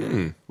 Yeah.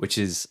 Which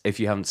is, if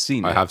you haven't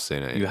seen it, I have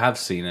seen it. You have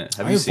seen it.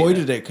 Have I you seen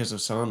avoided it because of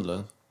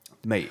Sandler.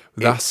 mate?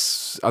 I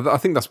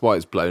think that's why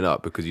it's blown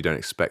up, because you don't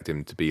expect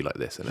him to be like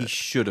this in He it.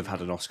 should have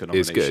had an Oscar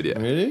It's nomination. good, yeah.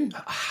 Really?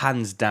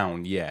 Hands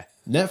down, yeah.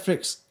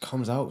 Netflix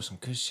comes out with some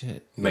good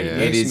shit. Mate, Yeah. it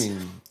Makes is.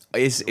 me-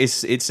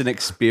 It's an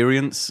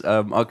experience.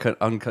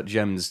 Uncut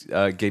Gems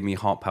gave me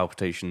heart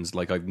palpitations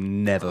like I've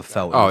never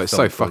felt. Oh, in a it's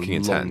film so for a fucking long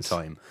intense.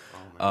 time.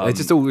 They're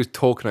just always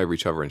talking over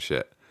each other and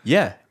shit.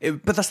 Yeah,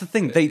 but that's the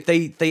thing.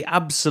 They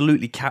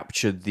absolutely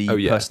captured the Oh,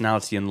 yeah.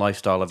 personality and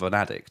lifestyle of an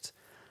addict.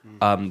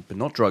 But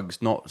not drugs,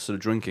 not sort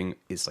of drinking.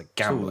 It's like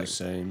It's all gambling. the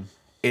same.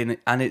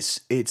 And it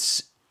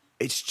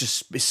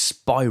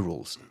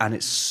spirals, and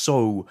it's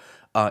so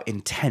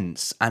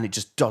intense, and it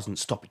just doesn't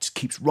stop. It just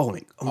keeps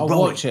rolling. And I'll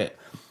rolling. watch it.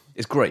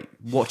 It's great.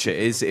 Watch it.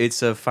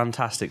 It's a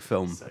fantastic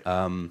film.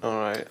 All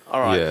right.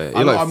 Yeah,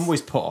 I'm, like- I'm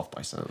always put off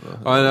by Sandler.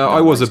 I know. I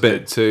was a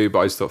bit too, but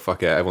I just thought,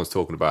 fuck it. Everyone's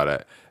talking about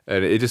it,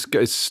 and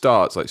it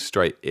starts like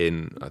straight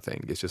in. I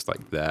think it's just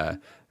like there.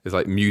 There's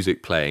like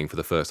music playing for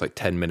the first like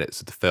 10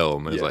 minutes of the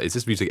film, and it's Yeah. like, is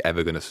this music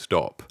ever going to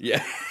stop?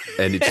 Yeah.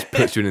 And it just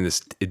puts you in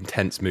this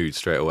intense mood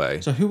straight away.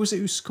 So who was it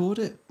who scored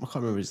it? I can't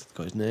remember the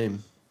guy's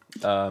name.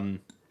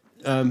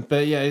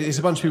 But yeah, it's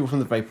a bunch of people from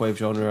the vaporwave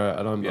genre,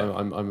 and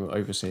I'm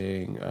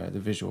overseeing the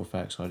visual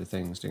effects side of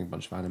things, doing a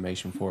bunch of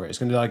animation for it. It's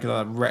gonna be like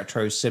that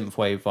retro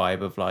synthwave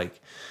vibe of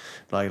like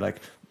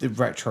the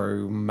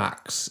retro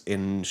Macs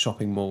in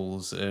shopping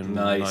malls and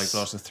Nice. like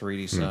lots of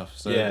 3D stuff.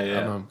 So Yeah.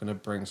 and I'm gonna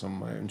bring some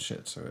of my own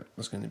shit to it.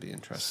 That's gonna be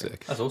interesting.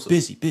 Sick. That's awesome.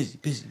 Busy.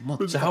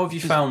 So how have you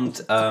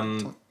found?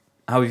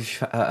 How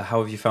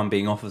have you found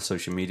being off of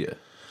social media?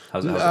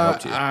 How's it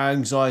helped you?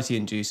 Anxiety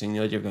inducing. The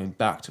idea of going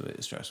back to it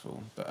is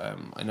stressful, but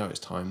I know it's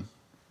time.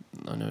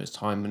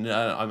 And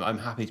I'm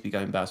happy to be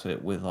going back to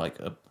it with like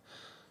a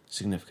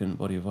significant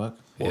body of work.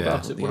 What Yeah.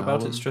 about it? The What about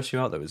album. it stress you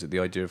out though? Is it the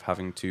idea of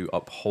having to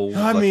uphold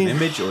I like mean, an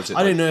image, or is it?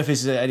 I don't know if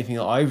it's anything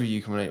that either of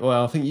you can relate.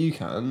 Well, I think you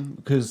can,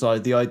 because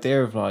like the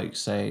idea of like,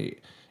 say,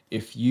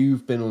 if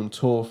you've been on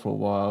tour for a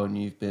while and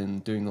you've been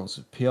doing lots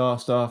of PR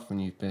stuff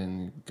and you've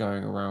been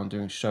going around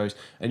doing shows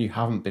and you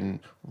haven't been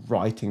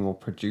writing or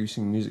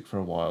producing music for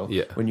a while,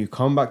 Yeah. when you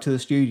come back to the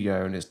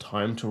studio and it's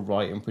time to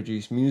write and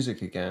produce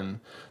music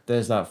again,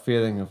 there's that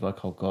feeling of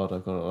like, oh God,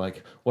 I've got to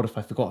like, what if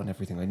I've forgotten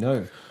everything I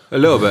know? A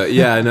little bit,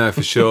 yeah, no,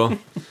 for sure.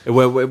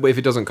 Well, if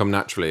it doesn't come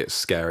naturally, it's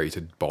scary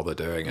to bother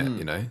doing it,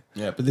 you know?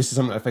 Yeah, but this is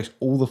something I face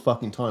all the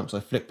fucking time. So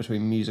I flick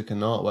between music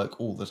and artwork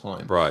all the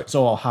time. Right.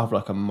 So I'll have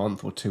like a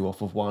month or two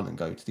off of one and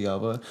go to the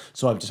other.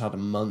 So I've just had a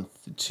month,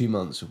 2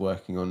 months of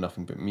working on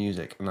nothing but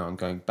music, and now I'm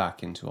going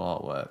back into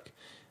artwork.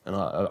 And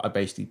I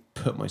basically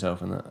put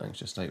myself in that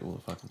anxious state all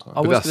the fucking time. I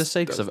was that's- going to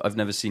say because I've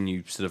never seen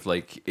you sort of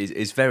like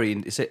it's very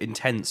it's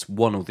intense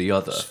one or the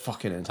other. It's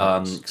fucking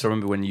intense. Because I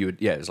remember when you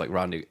would it was like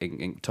around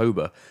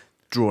Inktober,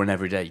 drawing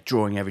every day,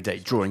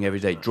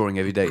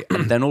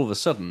 and then all of a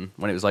sudden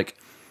when it was like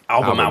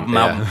album,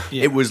 Yeah.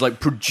 it was like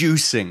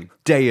producing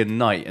day and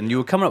night, and you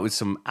were coming up with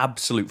some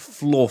absolute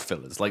floor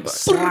fillers like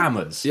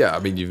slammers. Yeah, I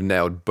mean, you've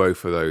nailed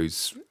both of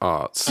those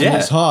arts. Yeah.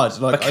 It's hard.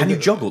 Like, But can you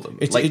juggle them?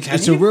 It's, Like, it's, can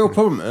it's you? a real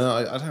problem. And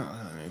I don't know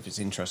if it's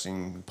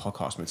interesting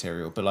podcast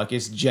material, but like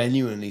it's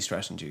genuinely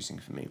stress inducing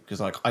for me because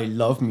like I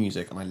love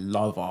music and I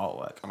love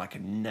artwork and I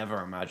can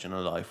never imagine a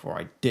life where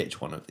I ditch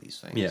one of these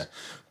things. Yeah.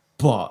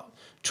 But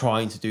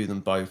trying to do them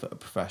both at a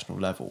professional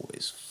level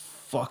is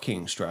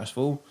fucking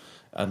stressful,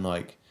 and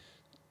like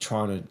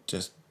trying to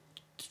just.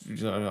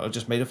 I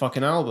just made a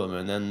fucking album,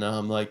 and then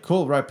I'm like,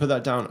 cool, right, put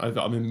that down.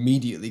 I'm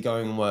immediately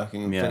going and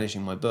working and Yeah.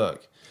 finishing my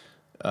book.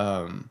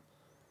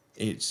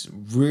 it's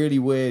really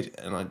weird,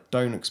 and I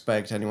don't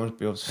expect anyone to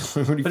be able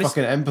to really But it's-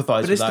 fucking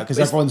empathise with it's that the- because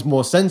it's- everyone's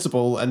more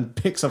sensible and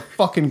picks a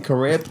fucking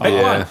career path.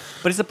 Yeah.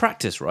 But it's the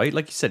practice, right?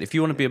 Like you said, if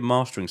you want to be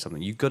mastering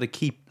something, you've got to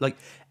keep like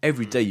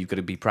every day. You've got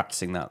to be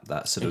practicing that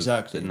sort of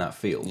Exactly. in that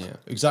field. Yeah,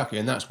 exactly,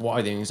 and that's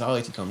why the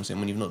anxiety comes in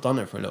when you've not done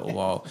it for a little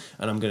while.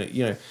 And I'm gonna,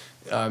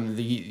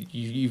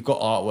 you've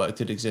got artwork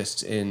that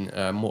exists in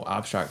more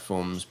abstract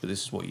forms, but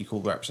this is what you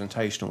call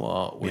representational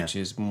art, which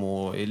is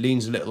more. It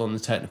leans a little on the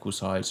technical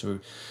side. So,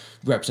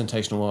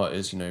 representational art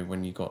is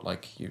when you got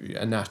like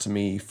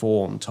anatomy,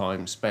 form,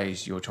 time,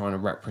 space. You're trying to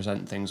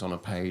represent things on a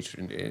page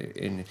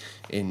in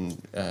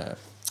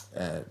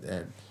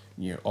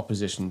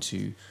opposition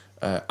to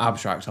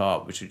abstract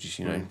art, which is just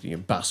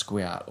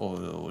Basquiat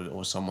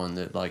or someone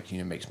that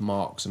makes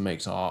marks and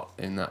makes art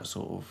in that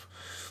sort of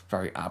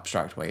very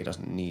abstract way. It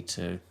doesn't need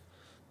to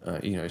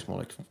it's more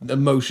like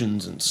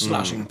emotions and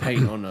slashing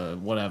paint on a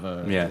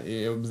whatever. Yeah.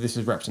 This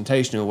is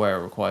representational, where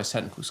it requires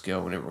technical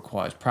skill and it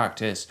requires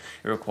practice.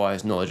 It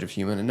requires knowledge of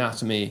human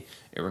anatomy.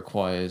 It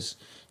requires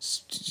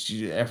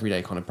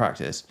everyday kind of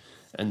practice,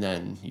 and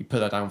then you put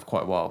that down for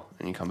quite a while,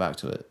 and you come back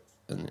to it,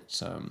 and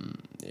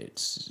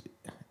it's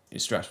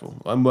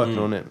stressful. I'm working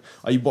on it.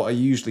 What I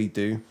usually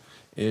do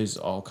is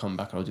I'll come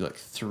back and I'll do like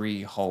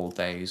 3 whole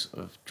days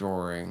of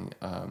drawing,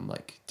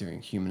 like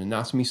doing human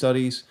anatomy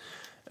studies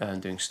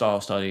and doing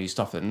style studies,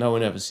 stuff that no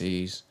one ever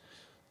sees.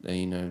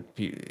 And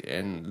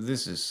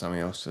this is something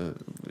else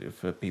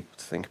for people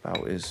to think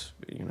about is,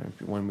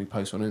 when we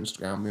post on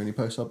Instagram, we only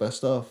post our best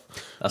stuff.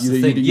 That's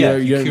the thing. Yeah,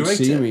 you you don't curate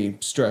see it. me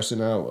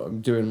stressing out.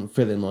 I'm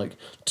filling like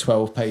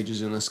 12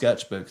 pages in a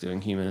sketchbook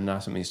doing human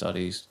anatomy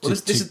studies Well,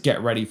 this to is-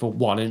 get ready for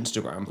one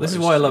Instagram post. This is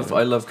why I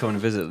love coming to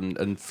visit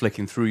and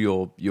flicking through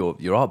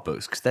your art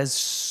books, because there's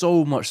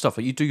so much stuff.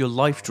 Like you do your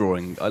life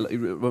drawing. I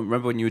remember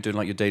when you were doing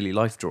like your daily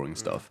life drawing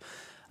stuff,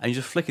 and you're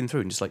just flicking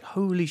through and just like,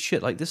 holy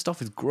shit! Like this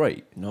stuff is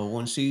great. No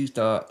one sees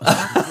that.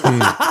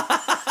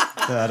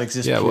 That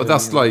exists. Yeah, well, purely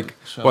that's in like. the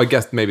Well, I shelf.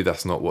 guess maybe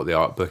that's not what the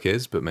art book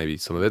is, but maybe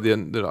some of it. The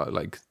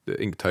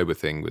Inktober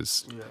thing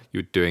was you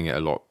were doing it a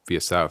lot for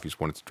yourself. You just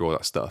wanted to draw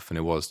that stuff, and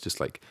it was just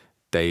like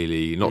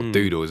daily, not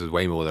doodles. Is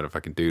way more than a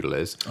fucking doodle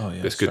is. Oh, yeah,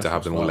 But it's good to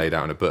have them all stressful laid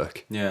out in a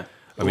book. Yeah.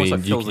 I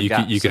mean,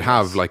 you could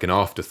have like an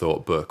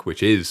afterthought book,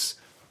 which is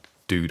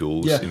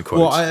doodles in quotes.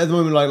 Well, at the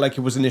moment, like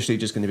it was initially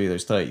just going to be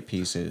those 30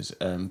 pieces,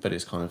 but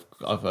it's kind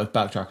of I've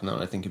backtracked now,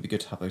 and I think it'd be good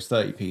to have those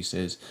 30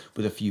 pieces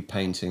with a few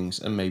paintings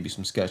and maybe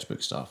some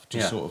sketchbook stuff,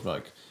 just sort of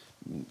like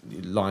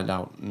lined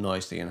out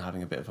nicely and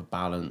having a bit of a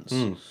balance.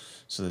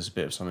 So there's a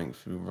bit of something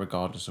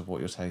regardless of what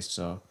your tastes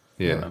are.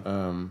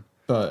 yeah.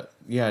 But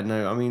yeah,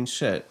 no, I mean,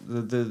 shit.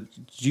 Do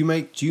you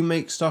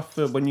make stuff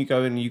that when you go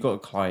in, and you got a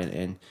client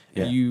in,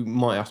 Yeah. you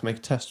might have to make a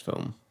test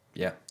film?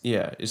 Yeah.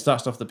 Yeah, it's that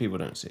stuff that people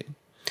don't see.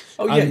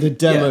 Oh And the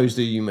demos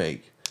that you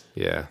make.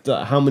 Yeah.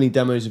 How many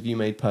demos have you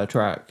made per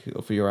track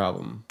for your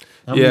album?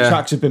 How many Yeah.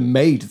 tracks have been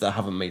made that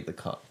haven't made the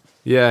cut?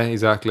 Yeah,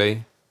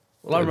 exactly.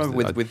 Well, I remember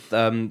with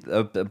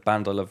a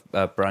band I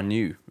love, Brand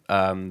New.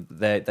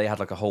 They had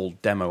like a whole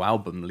demo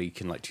album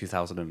leak in like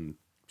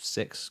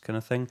 2006 kind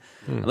of thing,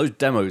 and those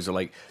demos are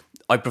like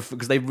I prefer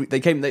because they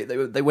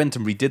went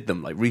and redid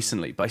them like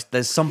recently. But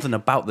there's something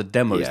about the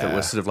demos that Yeah.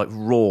 were sort of like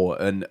raw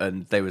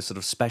and they were sort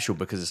of special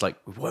because it's like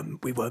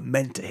we weren't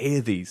meant to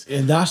hear these.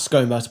 And that's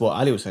going back to what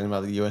Ali was saying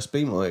about the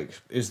USB mic.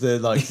 Is there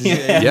like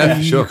Yeah,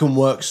 you sure. can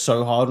work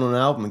so hard on an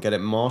album and get it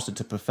mastered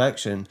to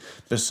perfection,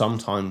 but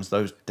sometimes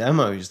those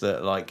demos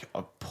that like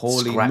are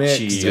poorly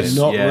Scratchy, mixed just- and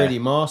not yeah. really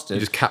mastered. You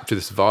just capture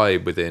this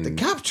vibe within.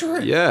 capture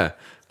it. Yeah.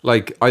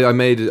 Like I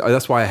made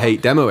that's why I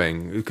hate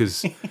demoing,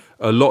 because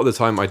a lot of the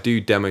time I do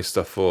demo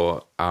stuff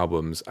for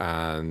albums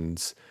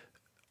and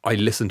I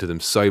listen to them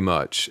so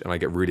much and I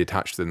get really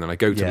attached to them. Then I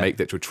go to Yeah. make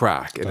the actual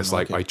track and it's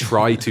like like I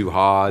try too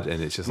hard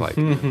and it's just like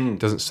it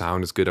doesn't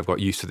sound as good. I've got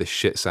used to this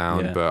shit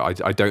sound, Yeah.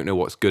 but I don't know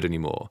what's good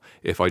anymore.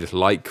 If I just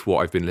like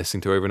what I've been listening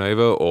to over and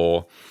over,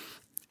 or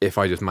if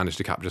I just manage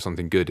to capture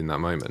something good in that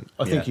moment.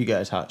 I think Yeah. you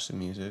get attached to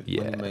music when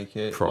Yeah, you make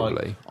it.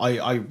 probably. Like,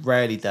 I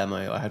rarely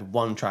demo. I had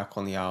one track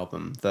on the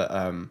album that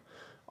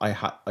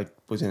I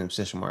was in a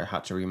position where I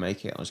had to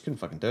remake it. I just couldn't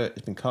fucking do it.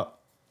 It's been cut.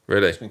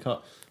 Really? It's been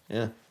cut.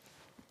 Yeah.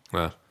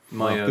 Well,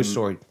 Well, good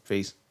story,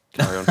 Fees.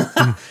 Carry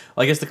on.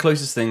 I guess the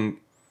closest thing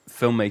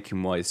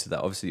filmmaking wise to that,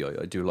 obviously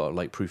I do a lot of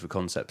like proof of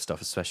concept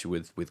stuff,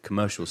 especially with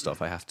commercial stuff.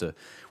 I have to,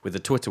 with the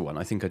Twitter one,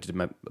 I think I did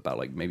about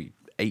like maybe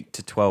 8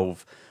 to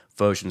 12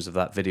 versions of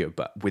that video,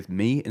 but with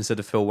me instead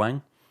of Phil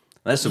Wang.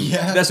 There's some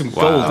Wow.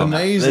 gold in that.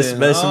 Amazing.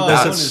 There's some, Oh, there's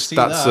I some, wanna see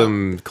that's that.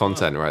 some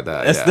content right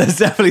there. there's, Yeah. there's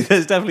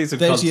definitely some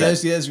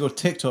content. There's your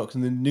TikTok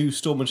and the new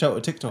Storm and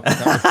Shelter TikTok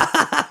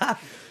account.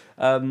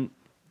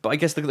 But I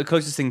guess the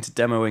closest thing to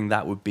demoing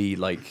that would be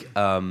like,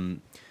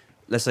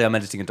 let's say I'm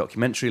editing a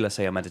documentary, let's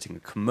say I'm editing a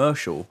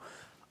commercial.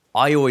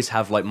 I always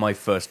have like my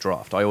first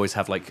draft. I always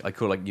have like, I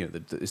call like, you know,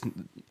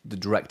 the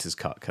director's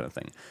cut kind of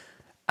thing.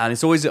 And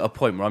it's always at a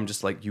point where I'm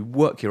just like, you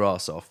work your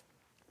ass off.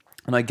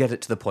 And I get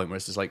it to the point where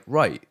it's just like,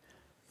 right,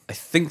 I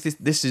think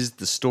this is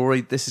the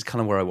story. This is kind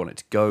of where I want it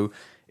to go.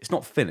 It's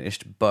not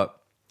finished, but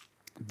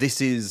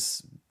this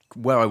is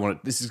where I want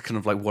it. This is kind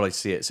of like what I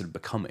see it sort of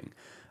becoming,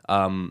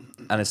 and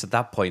it's at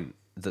that point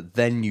that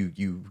then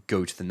you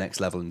go to the next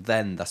level, and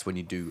then that's when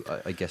you do,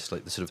 I guess,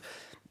 like the sort of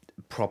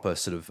proper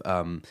sort of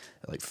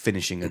like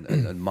finishing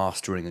and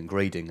mastering and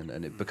grading,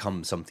 and it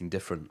becomes something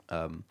different.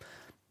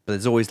 But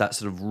there's always that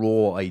sort of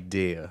raw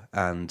idea,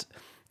 and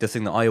the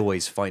thing that I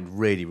always find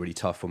really, really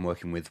tough when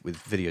working with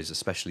videos,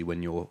 especially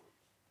when you're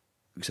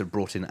sort of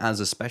brought in as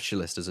a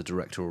specialist, as a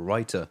director or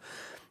writer,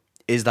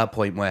 is that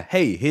point where,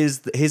 hey, here's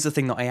the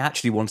thing that I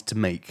actually wanted to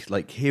make.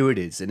 Like, here it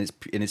is in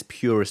its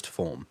purest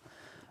form.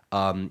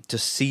 To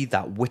see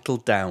that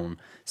whittled down,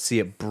 see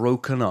it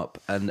broken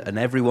up, and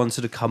everyone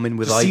sort of come in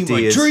with See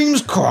ideas. my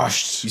dreams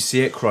crushed. You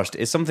see it crushed.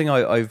 It's something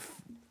I've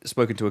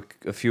spoken to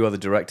a few other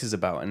directors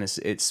about, and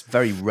it's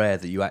very rare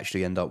that you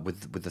actually end up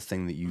with the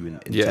thing that you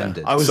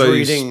intended. I was So you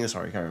reading.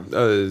 Sorry,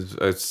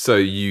 Karen. So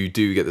you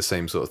do get the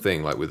same sort of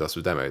thing like with us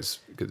with demos,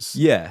 because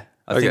Yeah,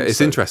 I think it's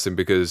so. interesting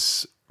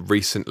because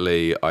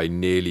recently I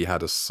nearly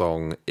had a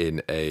song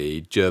in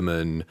a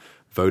German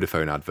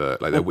Vodafone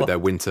advert, like their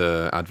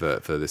winter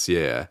advert for this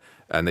year,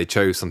 and they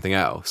chose something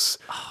else.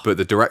 But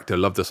the director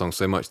loved the song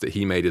so much that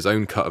he made his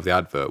own cut of the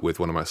advert with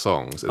one of my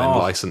songs and then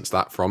licensed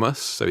that from us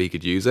so he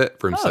could use it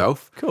for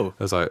himself. cool.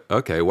 I was like,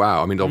 okay,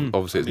 wow. I mean,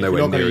 obviously it's If you're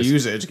nowhere not going near to as...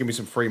 use it, just give me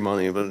some free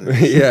money. But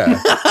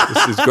Yeah,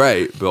 this is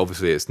great, but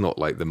obviously it's not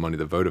like the money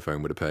that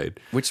Vodafone would have paid.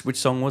 Which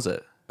song was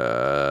it?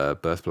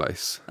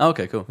 Birthplace. Oh,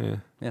 okay, cool.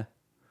 Yeah.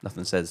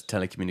 Nothing says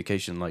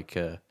telecommunication like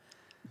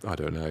I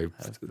don't know.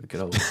 good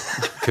old.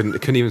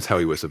 Couldn't even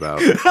tell you what it's about.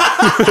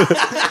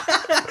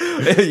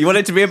 You want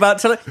it to be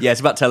about Yeah, it's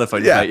about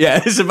telephones. Yeah. Mate.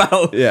 Yeah, it's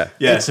about. Yeah.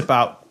 it's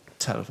about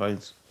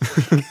telephones.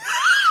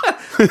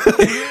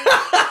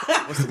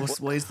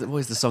 What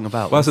is the song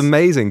about? Well, that's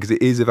amazing because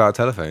it is about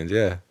telephones.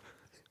 Yeah,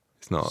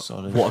 it's not.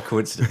 Solid. What a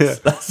coincidence.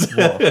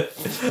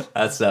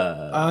 That's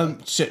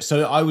Shit.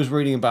 So I was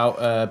reading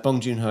about Bong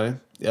Joon-ho,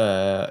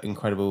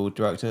 incredible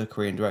director,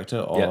 Korean director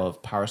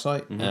of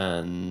Parasite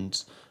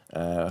and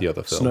The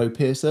other film.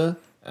 Snowpiercer.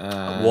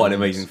 what an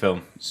amazing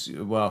film.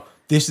 Well,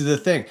 this is the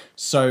thing.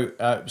 So,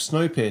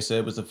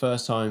 Snowpiercer was the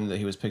first time that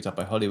he was picked up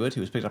by Hollywood. He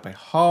was picked up by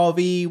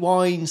Harvey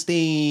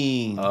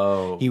Weinstein.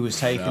 Oh, he was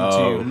taken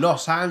to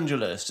Los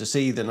Angeles to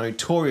see the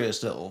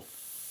notorious little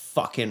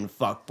fucking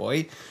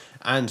fuckboy.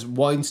 And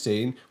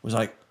Weinstein was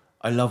like,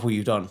 I love what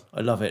you've done.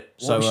 I love it.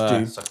 So, we should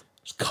do-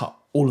 just cut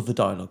all of the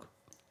dialogue.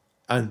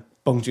 And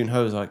Bong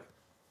Joon-ho was like,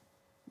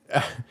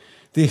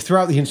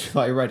 throughout the interview that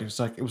I read, it was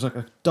like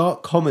a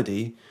dark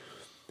comedy,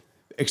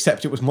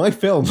 except it was my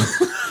film.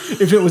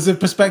 If it was a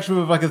perspective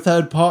of like a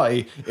third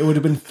party, it would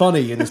have been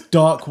funny in this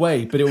dark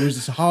way. But it was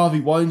just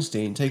Harvey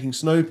Weinstein taking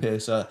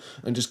Snowpiercer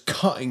and just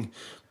cutting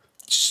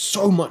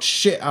so much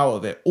shit out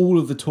of it. All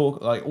of the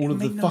talk, like all of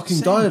the made no fucking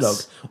sense.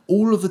 dialogue,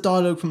 all of the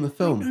dialogue from the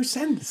film. no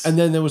sense. And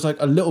then there was like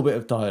a little bit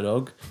of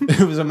dialogue.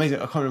 It was amazing.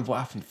 I can't remember what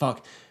happened.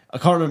 Fuck. I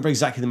can't remember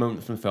exactly the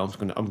moment from the film.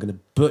 I'm gonna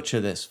butcher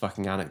this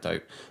fucking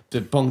anecdote.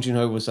 The Bong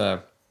Joon-ho was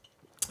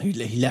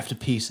he left a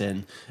piece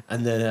in,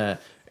 and then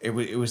it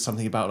was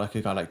something about like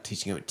a guy like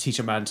teach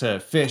a man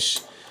to fish,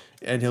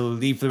 and he'll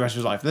leave for the rest of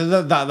his life.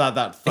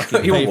 That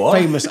fucking You what?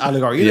 famous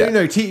allegory. Yeah.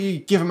 You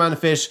give a man a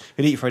fish,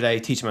 he'll eat for a day.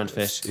 Teach a man to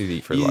fish, He'll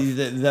eat for his life.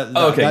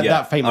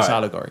 That famous All right.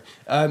 allegory.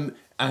 And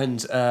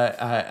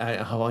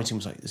Weinstein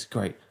was like, "This is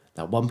great.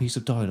 That one piece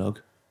of dialogue,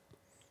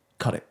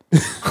 cut it."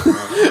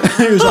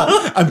 He was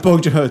like, and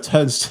Bong Joon-ho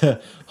turns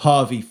to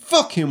Harvey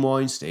fucking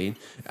Weinstein,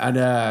 and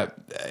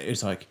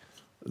it's like,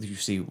 you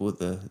see, what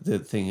the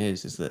thing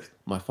is that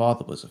my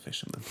father was a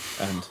fisherman,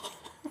 and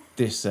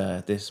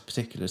this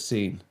particular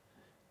scene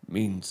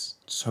means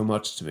so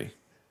much to me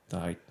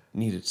that I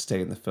needed to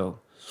stay in the film.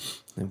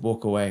 And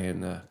walk away,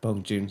 and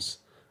Bong Joon's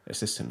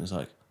assistant was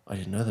like, I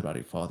didn't know that about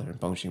your father. And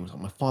Bong Joon was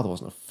like, my father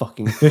wasn't a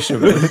fucking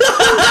fisherman.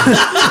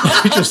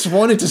 I just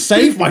wanted to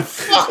save my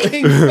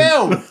fucking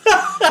film.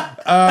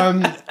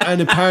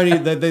 And apparently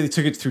they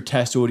took it through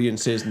test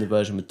audiences, and the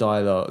version with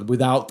dialogue,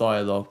 without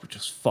dialogue, which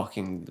was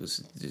fucking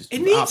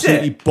It needs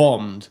absolutely it.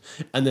 bombed.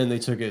 And then they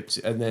took it,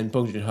 and then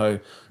Bong Joon-ho,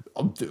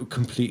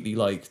 completely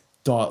like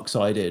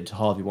dark-sided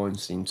Harvey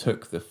Weinstein,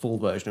 took the full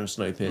version of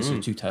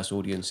Snowpiercer to test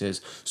audiences,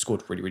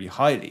 scored really, really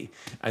highly.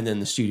 And then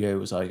the studio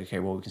was like, okay,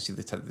 well, we can see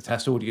the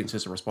test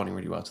audiences are responding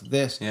really well to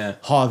this. Yeah.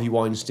 Harvey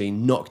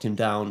Weinstein knocked him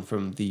down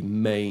from the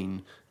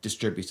main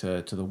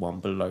distributor to the one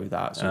below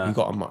that. So we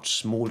got a much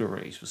smaller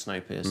release for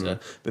Snowpiercer.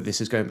 But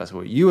this is going back to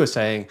what you were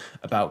saying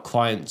about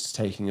clients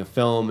taking a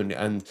film,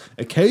 and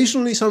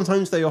occasionally,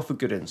 sometimes they offer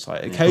good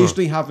insight.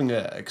 Occasionally having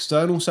an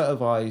external set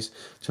of eyes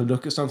to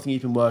look at something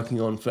you've been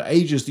working on for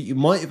ages that you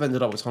might have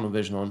ended up with tunnel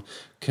vision on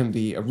can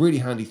be a really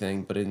handy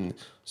thing. But in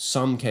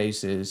some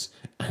cases,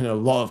 and a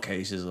lot of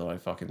cases that I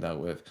fucking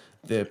dealt with,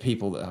 there are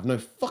people that have no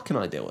fucking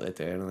idea what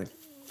they're doing, and they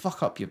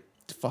fuck up your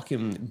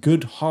fucking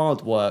good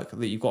hard work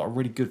that you've got a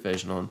really good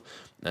vision on.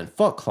 And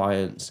fuck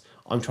clients.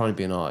 I'm trying to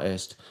be an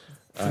artist.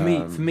 For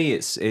me,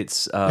 it's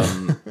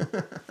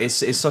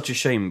such a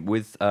shame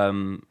with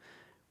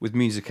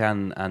music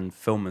and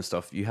film and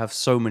stuff. You have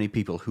so many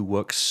people who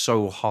work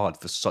so hard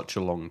for such a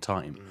long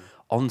time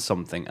on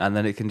something, and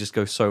then it can just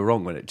go so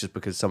wrong when it just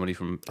because somebody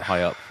from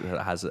high up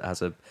has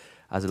a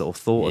little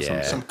thought or Yeah.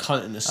 something. Some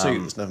cunt in a suit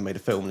that's never made a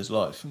film in his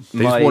life.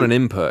 They just want an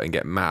input and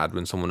get mad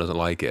when someone doesn't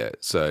like it.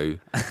 So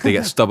they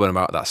get stubborn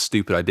about that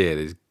stupid idea.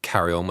 They just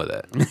carry on with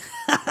it.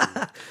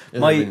 I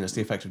think that's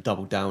the effect of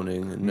double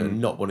downing and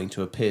not wanting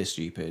to appear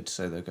stupid.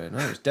 So they're going, no,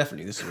 it's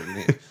definitely this is what you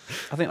need.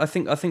 I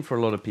think for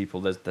a lot of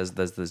people, there's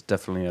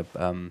definitely a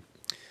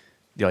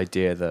the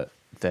idea that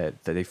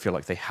they feel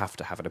like they have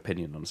to have an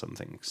opinion on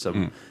something.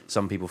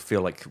 Some people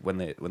feel like when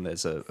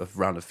there's a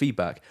round of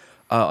feedback,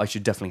 I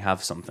should definitely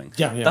have something.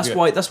 Yeah,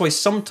 That's why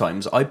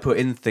sometimes I put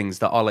in things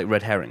that are like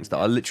red herrings, that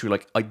are literally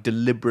like I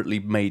deliberately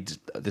made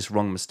this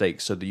wrong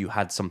mistake so that you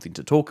had something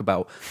to talk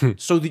about,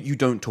 so that you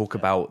don't talk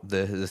about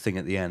the thing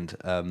at the end.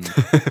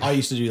 I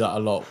used to do that a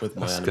lot with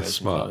my animation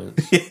smart.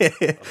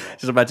 clients.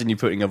 Just imagine you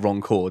putting a wrong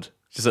chord.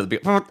 Just at the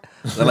beginning.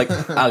 They're like,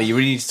 Ali, you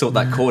really need to sort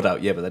that chord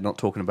out. Yeah, but they're not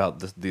talking about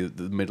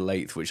the middle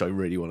eighth, which I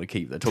really want to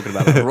keep. They're talking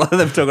about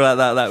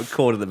that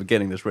chord at the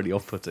beginning that's really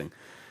off-putting.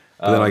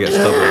 But then I get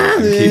stubborn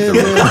and keep them.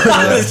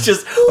 It's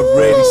just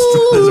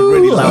there's a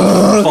really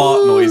loud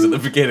fart noise at the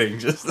beginning.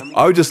 Just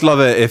I would just love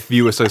it if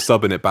you were so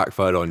stubborn it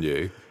backfired on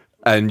you,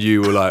 and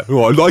you were like,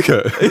 "Oh, I like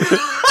it."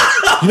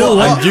 You know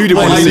what? And you didn't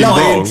want to I seem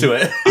lie wrong. into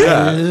it.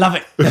 I love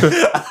it.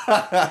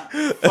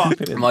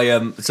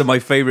 My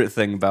favorite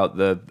thing about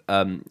the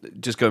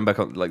just going back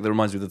on, like, that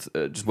reminds me of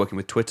just working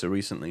with Twitter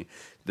recently.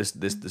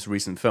 This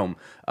recent film,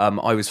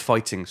 I was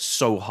fighting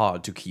so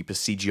hard to keep a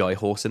CGI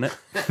horse in it.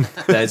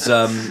 There's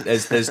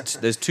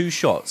two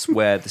shots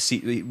where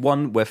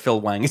one where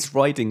Phil Wang is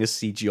riding a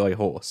CGI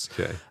horse,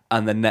 Okay.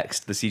 and the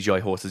next the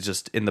CGI horse is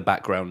just in the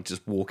background,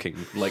 just walking,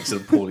 like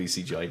sort of poorly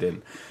CGI'd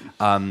in.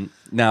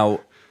 Now,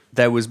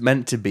 there was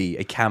meant to be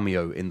a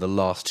cameo in the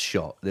last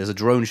shot. There's a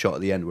drone shot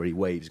at the end where he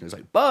waves and goes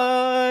like,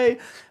 bye,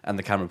 and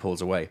the camera pulls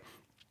away.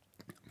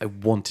 I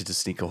wanted to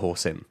sneak a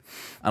horse in,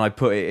 and I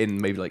put it in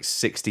maybe like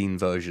 16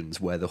 versions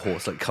where the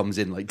horse like comes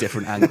in like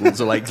different angles,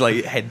 or like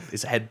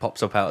his head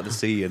pops up out of the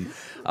sea, and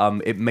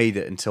it made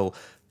it until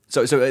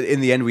so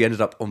in the end we ended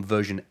up on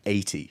version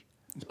 80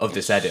 of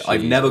this edit.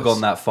 I've never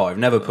gone that far. I've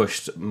never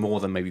pushed more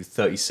than maybe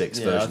 36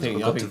 versions. I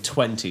think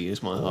 20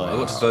 is my I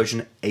highest. got to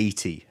version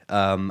 80,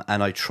 and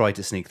I tried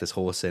to sneak this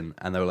horse in,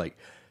 and they were like,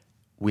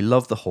 "We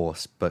love the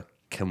horse, but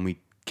can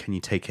you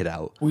take it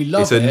out?" We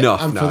love It's it,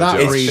 enough and now, for that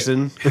Josh.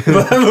 reason.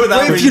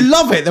 But if you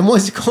love it, then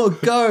why's it got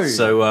to go?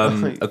 So,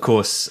 of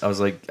course, I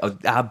was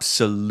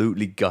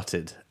absolutely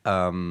gutted.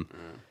 I mean,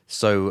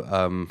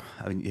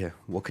 yeah,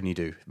 what can you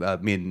do?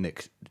 Me and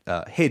Nick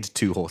hid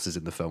two horses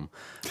in the film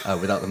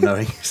without them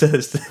knowing. So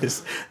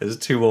there's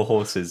two more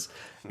horses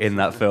in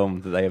that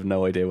film that they have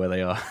no idea where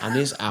they are. And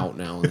it's out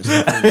now. There's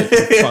nothing they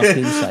can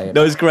fucking say.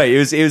 No, it's great.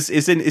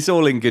 It's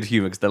all in good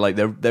humor because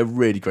they're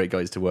really great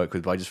guys to work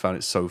with. But I just found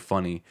it so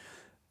funny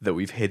that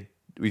we've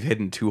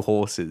hidden two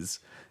horses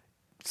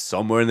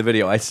somewhere in the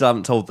video. I still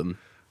haven't told them,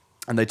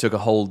 and they took a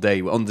whole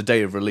day on the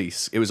day of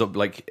release. It was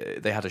like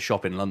they had a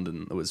shop in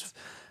London that was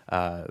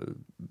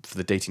for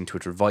the Dating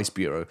Twitter Advice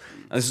Bureau,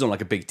 and this is on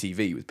like a big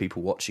TV with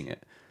people watching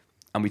it.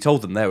 And we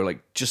told them, they were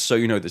like, just so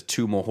you know, there's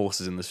two more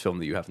horses in this film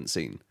that you haven't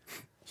seen.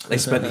 They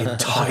spent the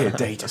entire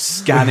day just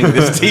scanning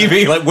this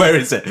TV, like, where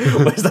is it?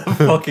 Where's that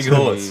fucking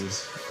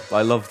horse?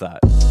 I love that.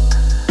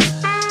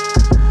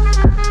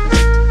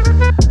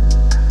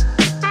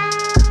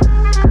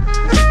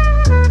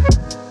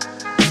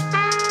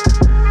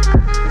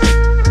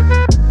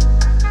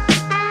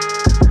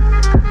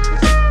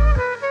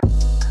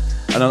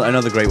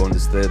 Another great one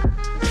is the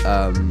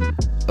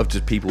of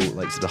just people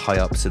like sort of high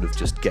up, sort of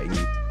just getting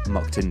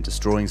mucked in,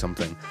 destroying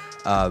something.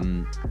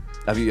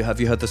 Have you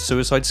heard the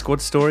Suicide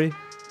Squad story?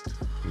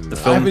 The I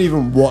film. haven't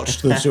even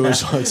watched the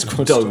Suicide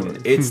Squad story.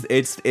 Don't. It's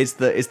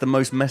the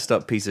most messed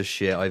up piece of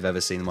shit I've ever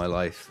seen in my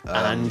life.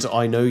 And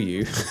I know you.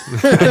 You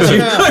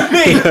know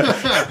me.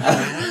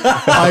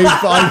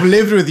 I've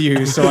lived with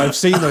you, so I've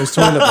seen those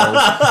toilet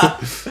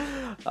bowls.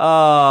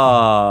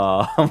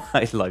 Oh,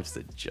 my life's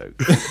a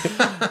joke.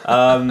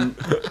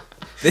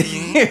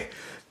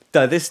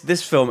 No,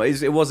 this film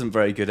it wasn't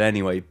very good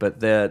anyway. But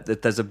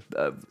there's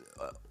a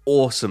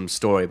awesome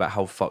story about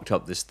how fucked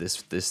up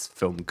this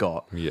film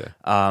got. Yeah.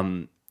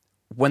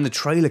 When the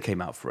trailer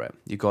came out for it,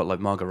 you got like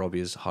Margot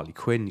Robbie as Harley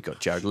Quinn, you got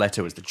Jared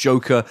Leto as the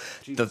Joker.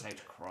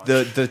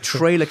 The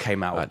trailer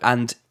came out,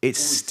 and it's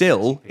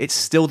still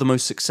the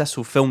most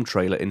successful film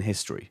trailer in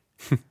history.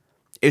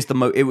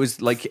 It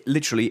was like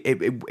literally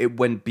it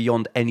went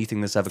beyond anything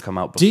that's ever come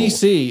out before.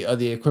 DC are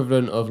the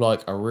equivalent of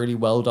like a really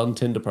well done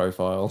Tinder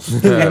profile.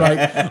 You're like,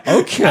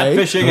 okay,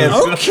 Catfishing it.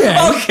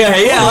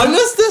 okay, yeah.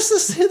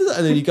 Let's hit that.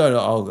 And then you go,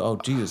 oh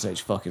Jesus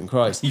H fucking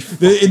Christ. The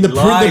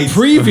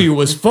preview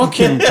was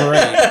fucking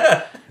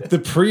great. The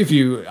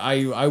preview,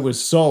 I was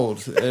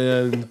sold,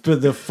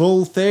 but the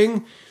full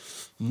thing.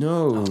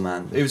 No,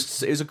 Man, it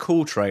was a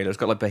cool trailer. It's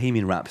got like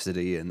Bohemian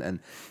Rhapsody and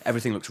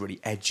everything looks really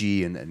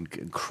edgy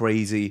and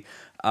crazy.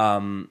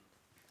 And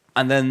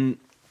then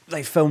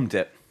they filmed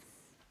it,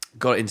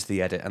 got it into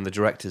the edit, and the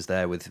director's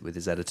there with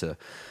his editor.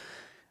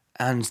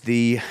 And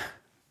the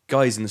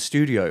guys in the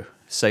studio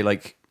say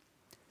like,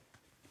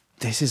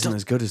 this isn't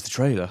as good as the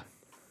trailer.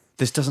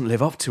 This doesn't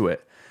live up to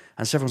it.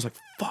 And so everyone's like,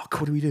 fuck,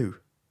 what do we do?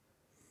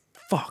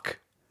 Fuck.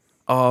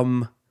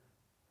 And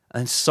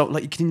so,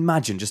 like, you can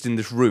imagine just in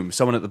this room,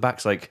 someone at the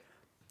back's like,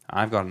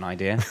 I've got an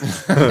idea.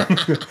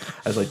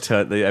 As like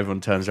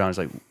everyone turns around, it's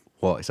like,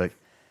 what? It's like,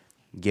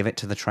 give it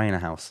to the trailer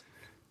house.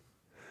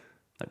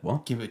 Like,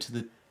 what? Give it to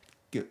the.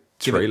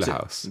 Trailer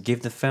house.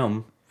 Give the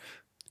film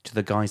to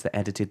the guys that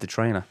edited the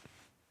trailer.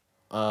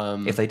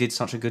 If they did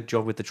such a good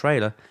job with the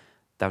trailer,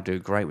 they'll do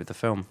great with the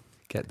film.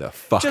 Get the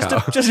fuck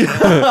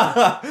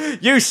out.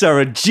 You, sir, are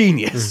a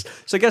genius.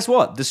 So guess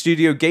what? The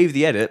studio gave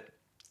the edit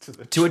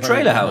to a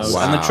trailer house.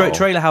 Wow. And the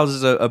trailer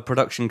houses are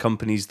production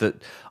companies that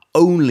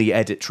only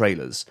edit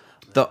trailers.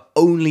 That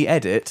only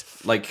edit,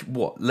 like,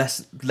 what, less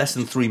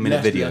than 3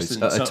 minute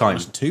videos at a time.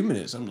 2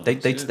 minutes. I'm not.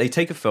 They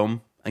take a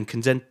film and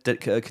condense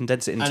it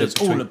into... and it's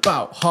all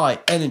about high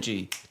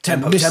energy,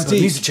 tempo,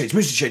 mystique.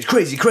 music change,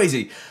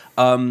 crazy.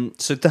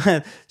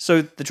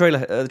 So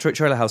the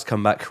trailer house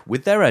come back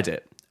with their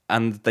edit,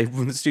 and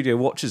the studio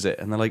watches it,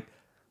 and they're like,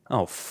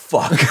 "Oh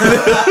fuck,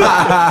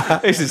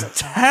 this is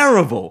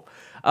terrible.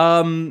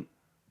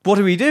 What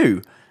do we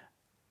do?"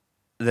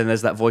 Then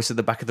there's that voice at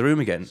the back of the room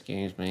again.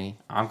 Excuse me.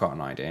 I've got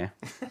an idea.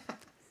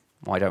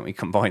 Why don't we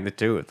combine the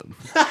two of them?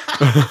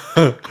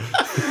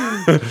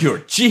 You're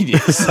a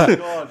genius.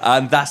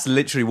 And that's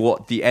literally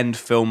what the end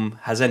film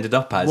has ended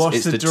up as. What's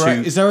It's the the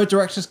direct? two. Is there a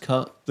director's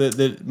cut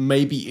that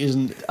maybe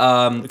isn't?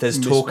 There's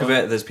talk of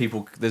it. There's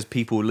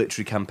people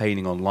literally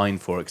campaigning online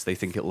for it because they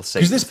think it'll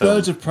save. Because this the film.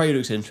 Birds of Prey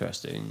looks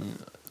interesting.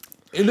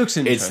 It looks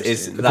interesting.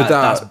 It's But that-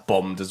 that's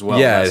bombed as well.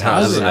 Yeah, That's it how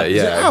has, Has hasn't it? it?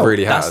 Is it Yeah, out? it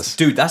really That's, has.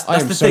 dude, that's I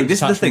am the so thing.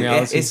 This is the detached from thing.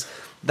 reality. It's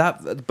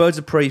that Birds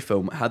of Prey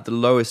film had the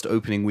lowest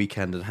opening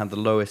weekend and had the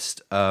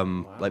lowest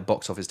like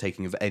box office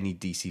taking of any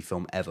DC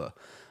film ever.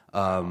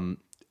 And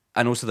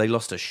also they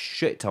lost a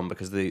shit ton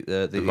because the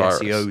virus.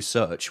 SEO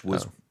search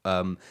was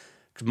because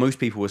most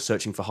people were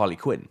searching for Harley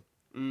Quinn.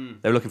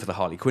 They were looking for the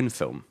Harley Quinn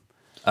film.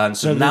 And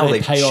so now they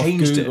they've pay off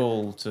changed it.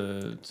 Google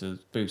to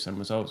boost some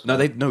results. No,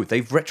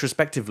 they've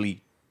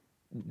retrospectively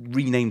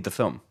renamed the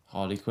film.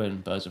 Harley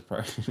Quinn, Birds of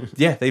Prey.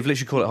 Yeah, they've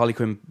literally called it Harley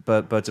Quinn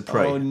Birds of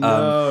Prey. Oh,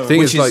 no. The thing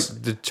which is, is-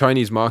 like, the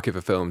Chinese market for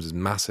films is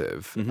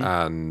massive, Mm-hmm.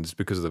 and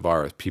because of the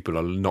virus, people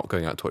are not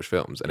going out to watch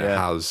films, and it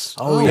Yeah. has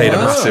Oh, played yeah.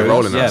 a massive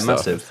role in that Yeah,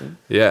 stuff. massive.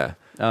 Yeah,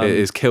 it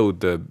has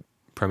killed the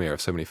premiere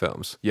of so many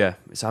films. Yeah,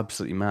 it's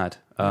absolutely mad.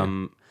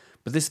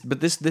 But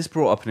this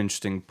brought up an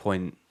interesting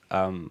point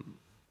that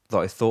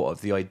I thought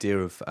of, the idea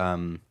of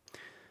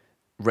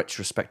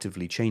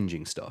retrospectively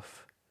changing stuff.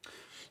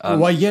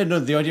 Well, yeah,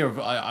 no, the idea of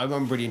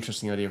I'm really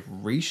interested in the idea of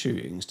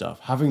reshooting stuff,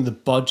 having the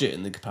budget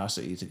and the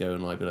capacity to go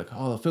and like be like,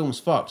 oh, the film's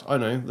fucked. I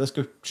know, let's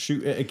go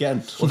shoot it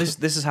again. Well, this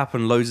has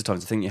happened loads of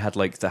times. I think you had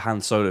like the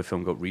Han Solo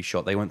film got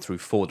reshot. They went through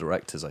 4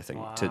 directors, I think,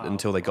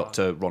 until they got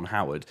to Ron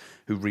Howard,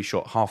 who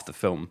reshot half the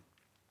film,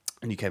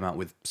 and he came out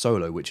with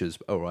Solo, which is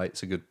all right.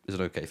 It's an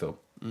okay film.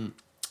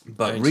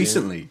 But Don't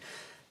recently,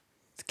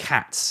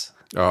 Cats.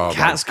 Oh, my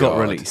Cats got God.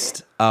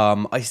 released.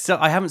 I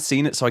haven't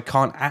seen it, so I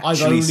can't I've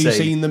actually only say.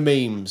 seen the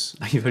memes.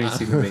 You've only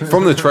seen the meme.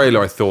 From the trailer,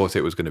 I thought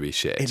it was going to be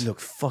shit. It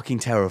looked fucking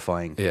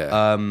terrifying.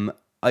 Yeah.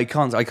 I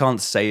can't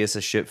say it's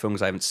a shit film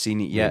because I haven't seen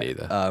it yet.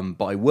 neither.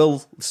 But I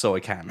will, so I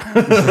can.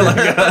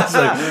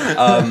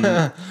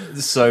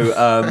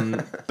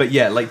 But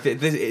yeah, like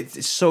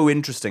it's so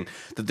interesting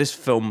that this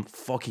film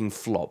fucking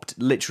flopped.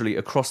 Literally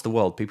across the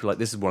world, people are like,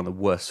 this is one of the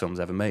worst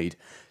films ever made.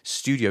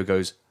 Studio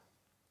goes,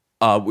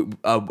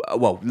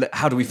 well,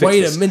 how do we fix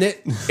Wait this? a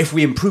minute. If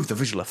we improve the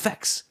visual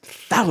effects,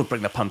 that'll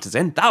bring the punters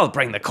in. That'll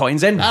bring the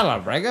coins in. Hello,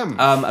 Brigham.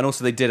 And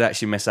also, they did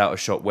actually miss out a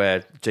shot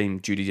where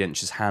Judi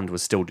Dench's hand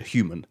was still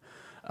human.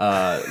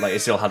 Like,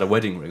 it still had a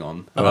wedding ring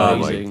on. Oh my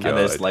Amazing. God. And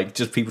there's like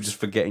just people just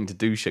forgetting to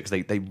do shit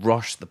because they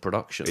rushed the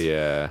production.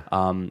 Yeah.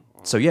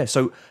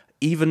 So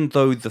even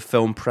though the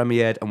film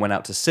premiered and went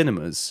out to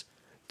cinemas,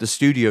 the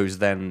studios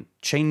then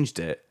changed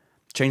the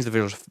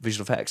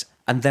visual effects,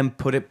 and then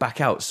put it back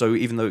out. So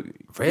even though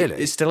Really?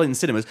 it's still in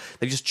cinemas,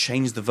 they just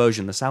changed the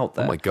version that's out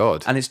there. Oh my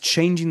God. And it's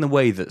changing the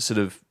way that sort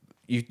of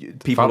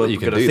people fact are that you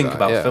can going to do think that,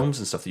 about yeah. films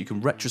and stuff, that you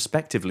can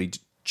retrospectively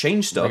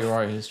change stuff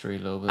Rewrite history a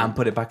little bit. and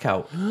put it back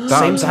out. That's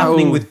Same's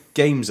happening how- with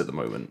games at the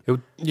moment. It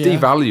would Yeah.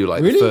 devalue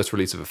like Really? the first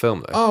release of a film,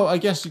 though. Oh, I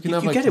guess you can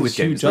have you like get it with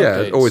these huge games, yeah,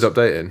 updates. always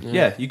updating.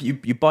 Yeah,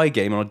 you buy a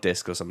game on a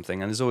disc or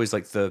something, and there's always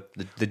like the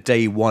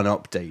day one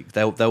update.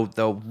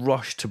 They'll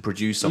rush to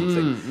produce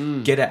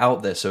something, get it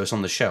out there so it's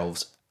on the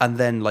shelves, and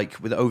then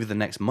like over the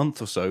next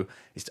month or so,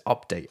 it's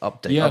update.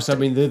 Yes, update. I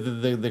mean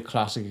the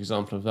classic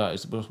example of that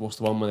is what's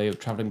the one where they're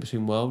traveling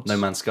between worlds? No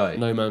Man's Sky.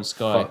 No Man's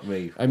Sky. Fuck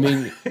me. I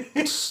mean,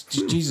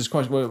 Jesus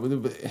Christ!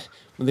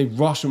 When they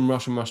rush to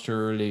a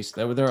release,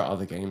 there are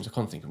other games. I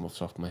can't think of them off the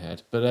top of my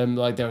head, but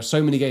like there are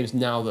so many games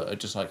now that are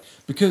just like,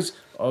 because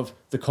of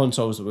the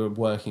consoles that we're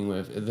working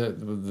with,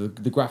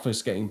 the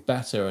graphics getting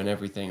better and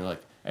everything.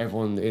 Like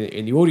everyone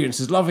in the audience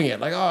is loving it.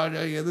 Like, oh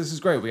no, yeah, this is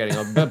great. We're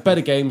getting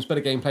better games,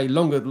 better gameplay,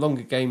 longer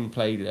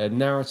gameplay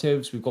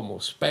narratives. We've got more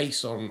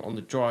space on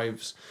the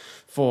drives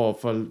for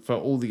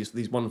all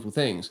these wonderful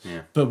things.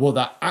 But what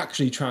that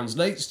actually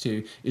translates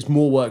to is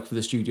more work for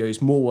the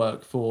studios, more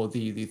work for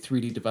the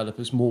 3D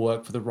developers, more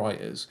work for the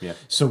writers. Yeah.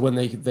 So when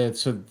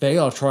they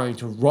are trying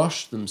to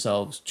rush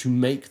themselves to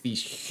make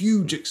these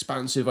huge,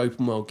 expansive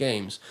open world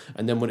games,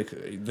 and then when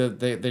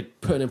they're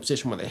put in a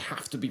position where they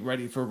have to be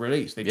ready for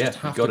release, they just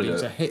you have gotta to do be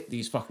it. to hit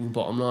these fucking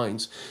bottom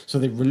lines. So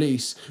they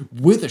release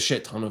with a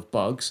shit ton of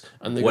bugs,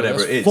 and they Whatever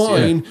go, it "That's is, yeah.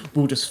 fine.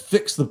 We'll just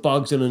fix the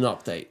bugs in an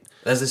update."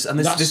 There's this, and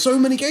That's so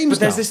many games But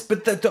there's now. this,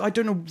 but I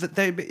don't know.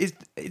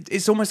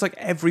 It's almost like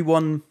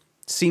everyone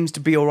seems to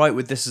be all right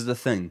with this as a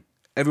thing.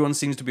 Everyone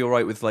seems to be all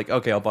right with like,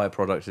 okay, I'll buy a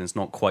product and it's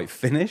not quite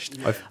finished,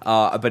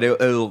 but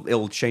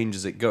it'll change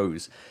as it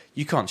goes.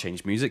 You can't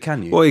change music,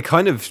 can you? Well, it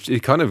kind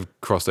of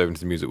crossed over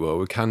into the music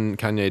world.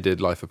 Kanye did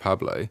Life of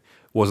Pablo.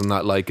 Wasn't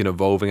that like an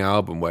evolving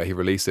album where he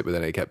released it, but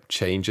then it kept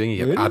changing, he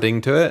kept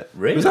adding to it?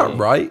 Really? Was that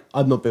right?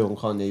 I'm not big on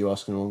Kanye. You're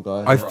asking the wrong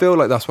guy. I feel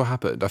like that's what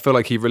happened. I feel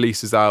like he released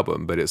his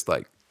album, but it's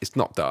like it's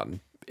not done.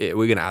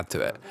 We're gonna add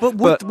to it. But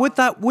would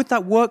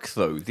that work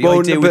though? The Well,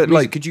 idea no, with but,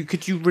 music, like-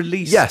 could you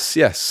release? Yes.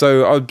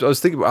 So I was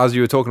thinking as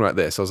you were talking about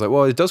this, I was like,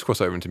 well, it does cross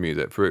over into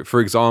music.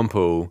 For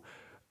example,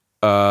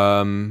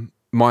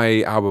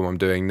 my album I'm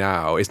doing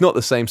now, it's not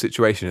the same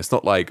situation. It's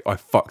not like I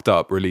fucked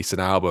up, release an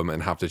album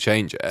and have to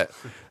change it.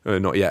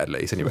 Not yet, at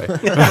least, anyway.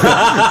 But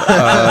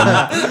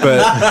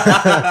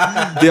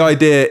the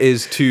idea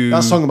is to...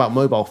 that song about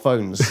mobile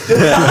phones.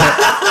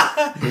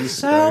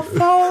 Cell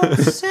phone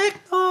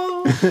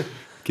signal.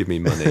 Give me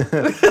money.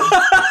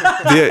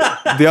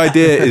 The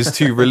idea is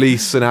to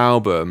release an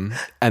album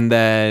and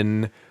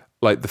then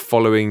like the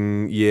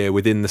following year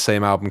within the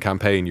same album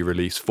campaign you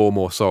release 4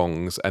 more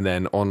songs, and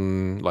then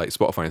on like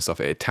Spotify and stuff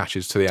it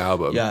attaches to the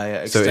album.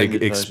 Yeah, so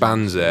extended it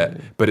expands versions.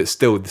 it, but it's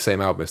still the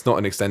same album. It's not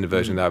an extended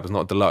version of the album, it's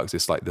not deluxe,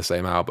 it's like the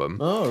same album.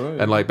 Oh,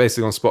 right. And like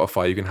basically on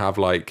Spotify you can have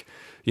like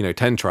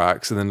 10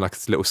 tracks and then like a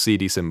little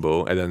CD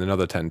symbol and then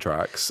another 10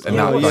 tracks, and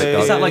Yeah, that, well, like,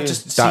 is that like yeah.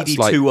 just that's CD2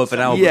 like- of an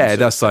album? Yeah, So-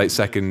 that's like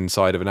second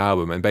side of an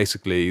album, and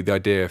basically the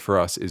idea for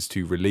us is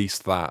to release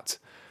that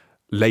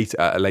later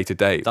at a later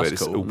date, That's but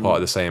it's cool. all part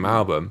of the same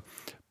album.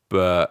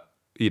 But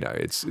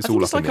it's I think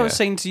all it's up like in I the was air.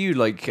 saying to you,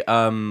 like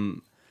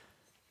you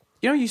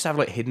used to have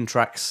like hidden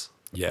tracks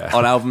Yeah.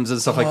 on albums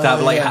and stuff like that.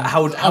 But like,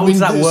 how I mean, does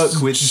that this-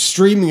 work with?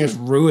 streaming? Has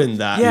ruined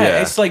that. Yeah,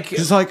 Yeah. it's like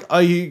It's like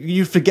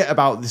you forget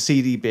about the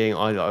CD being.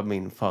 I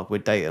mean, fuck, we're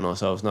dating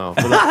ourselves now.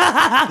 But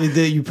like,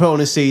 you put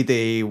on a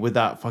CD with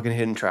that fucking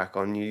hidden track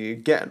on,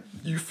 you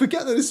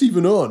forget that it's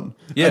even on.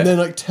 Yeah. And then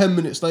like 10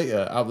 minutes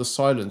later, out of the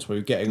silence where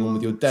you're getting on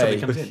with your day,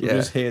 Something comes in. you Yeah.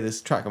 just hear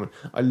this track. I mean,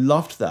 I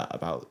loved that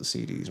about the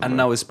CDs. and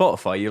now with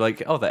Spotify, you're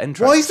like, oh, the end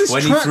track. why is this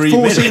track 23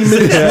 14 minutes?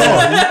 minutes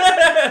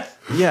long?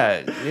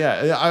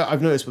 Yeah.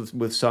 I've noticed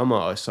with some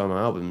artists, some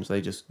albums,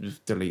 they just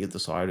deleted the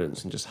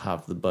silence and just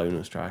have the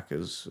bonus track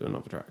as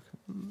another track.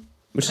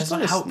 Which is That's like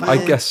nice. how-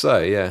 I guess so,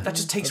 yeah. That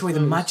just takes away the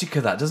magic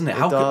of that, doesn't it? It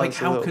How can, does like, a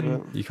how little can?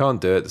 bit. You can't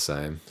do it the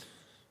same.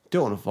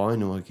 Do it on a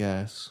vinyl, I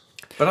guess.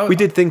 But We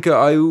did think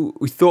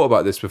we thought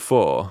about this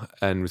before,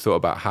 and we thought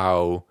about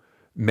how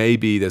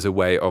maybe there's a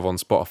way of on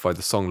Spotify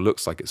the song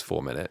looks like it's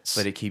 4 minutes.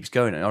 But it keeps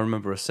going. I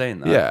remember us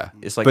saying that. Yeah,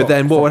 it's like. but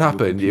then what would fuck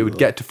your happen? It would computer.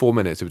 get to 4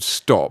 minutes, it would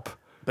stop,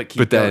 But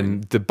keep then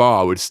going. the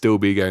bar would still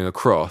be going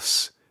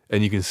across,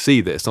 and you can see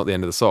that it's not the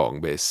end of the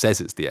song, but it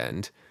says it's the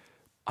end.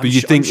 But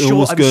you think,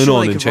 what's going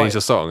on, and change the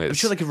song? I'm It's,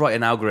 sure they could write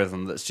an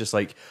algorithm that's just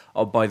like,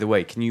 oh, by the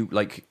way, can you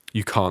like,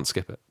 you can't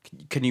skip it.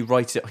 can you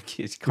write it?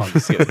 You can't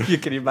see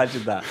it. Can you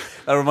imagine that?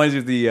 That reminds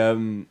me of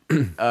the.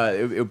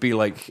 It would be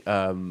like.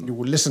 You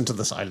will listen to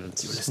the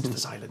silence. Listen to the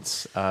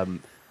silence. I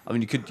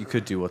mean, you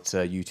could do what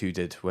U2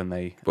 did when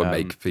they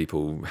Make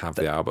people have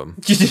the album.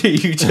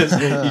 you just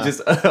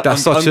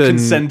That's such an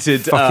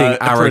unconsented fucking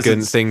arrogant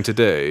presence. thing to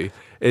do.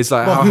 It's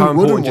like Well, how who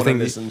wouldn't important do you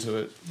want to think? listen to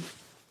it?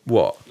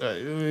 What?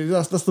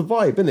 That's the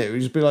vibe, isn't it? It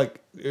would just be like,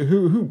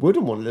 who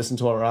wouldn't want to listen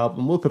to our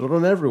album? We'll put it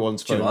on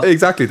everyone's phone. what?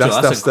 Exactly.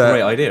 That's a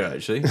great idea,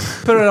 actually.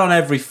 Put it on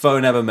every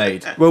phone ever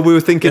made. Well, we were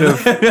thinking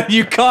of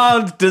You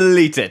can't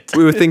delete it.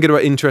 we were thinking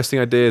about interesting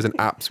ideas and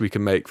apps we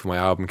can make for my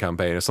album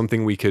campaign, or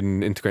something we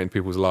can integrate into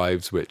people's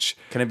lives. Which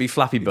Can it be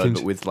Flappy Bird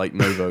but with like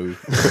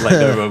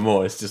Novo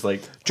more? It's just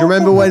like Do you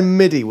remember when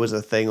MIDI was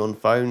a thing on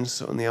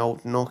phones on the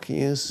old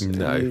Nokias?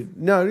 No.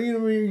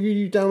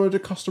 You download a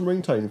custom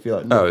ringtone if you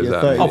like. Oh, is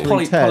Nokia that-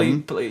 3310.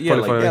 yeah,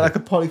 Polyphonic. Yeah, like a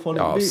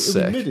polyphonic. oh, It was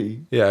sick. MIDI.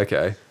 Yeah.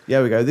 Okay.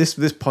 There we go. This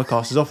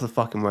podcast is off the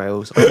fucking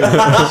rails.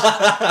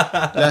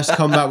 Let's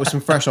come back with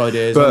some fresh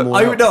ideas. But and more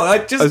I help. no, I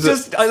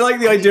like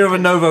the idea of a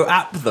Novo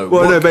app though.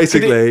 Well, What- no. could it-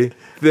 Basically,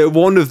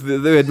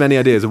 they had many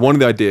ideas, and one of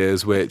the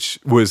ideas, which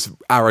was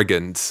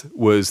arrogant,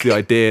 was the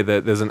idea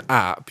that there's an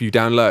app you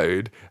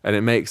download, and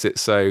it makes it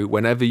so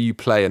whenever you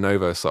play a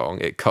Novo song,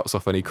 it cuts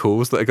off any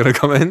calls that are going to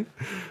come in.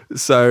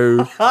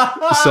 So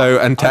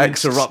and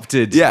text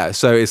Uninterrupted. Yeah.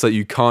 So it's like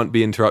you can't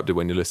be interrupted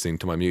when you're listening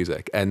to my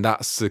music, and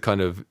that's the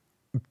kind of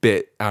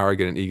bit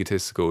arrogant and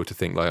egotistical to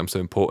think like I'm so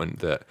important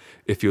that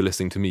if you're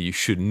listening to me, you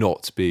should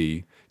not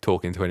be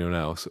talking to anyone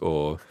else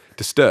or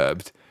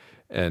disturbed.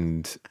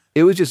 and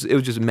it was just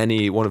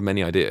one of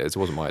many ideas. It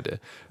wasn't my idea.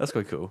 That's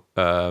quite cool.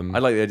 I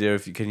like the idea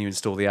of can you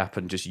install the app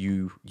and just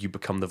you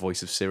become the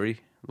voice of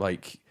Siri,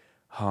 like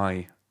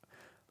hi.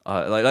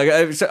 So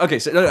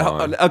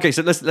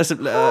let's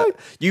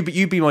you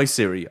be my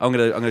Siri. I'm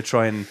gonna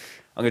try and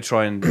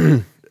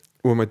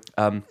Well, my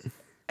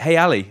hey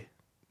Ali,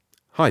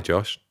 hi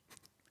Josh.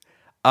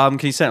 can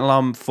you set an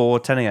alarm for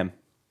 10 a.m?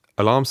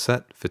 Alarm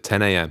set for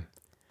 10 a.m.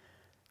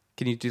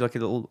 Can you do like a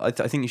little? I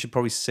think you should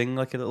probably sing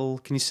like a little.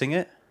 Can you sing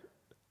it?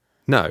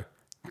 No,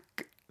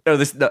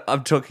 No,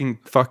 I'm talking.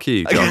 fuck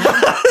you, Josh.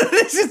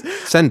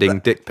 Sending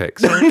dick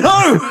pics.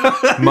 No,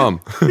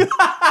 Mum.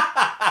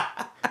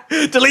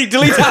 delete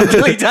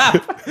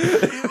app.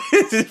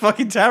 This is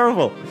fucking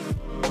terrible.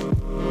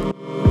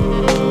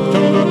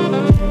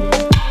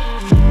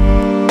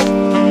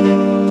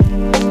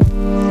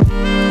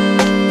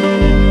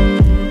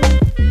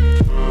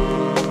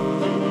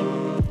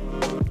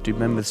 Do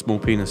men with small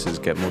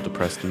penises get more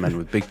depressed than men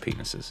with big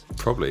penises?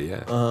 Probably,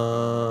 yeah.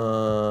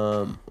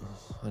 I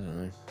don't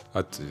know. I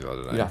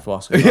don't know. You'd have to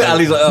ask. Yeah,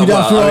 Ali's like, You'd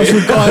have to ask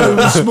a guy with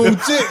a small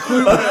dick.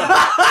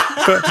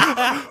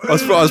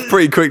 I was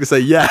pretty quick to say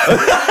yeah.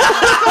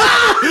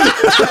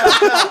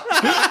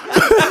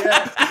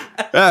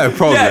 Yeah,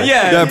 probably.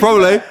 Yeah.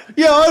 Probably.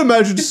 Yeah, I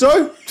imagine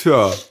so.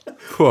 Sure.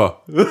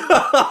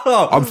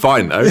 I'm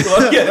fine though.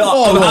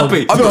 I'm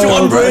happy.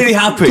 I'm really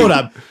happy. Got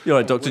up. You're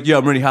right, doctor. Yeah,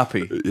 I'm really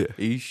happy. Yeah.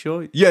 Are you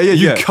sure? Yeah.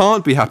 You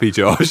can't be happy,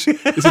 Josh.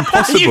 It's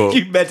impossible.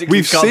 You medically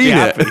We've can't be seen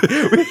happy.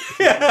 it.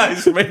 Yeah,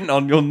 it's written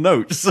on your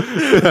notes.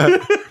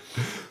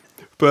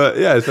 But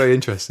yeah, it's very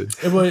interesting.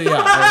 Well,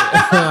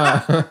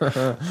 yeah.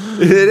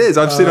 It is.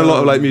 I've seen a lot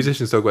of like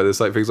musicians talk about this.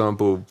 Like for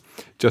example,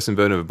 Justin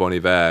Vernon of Bon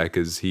Iver,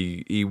 because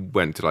he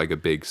went to like a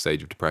big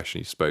stage of depression.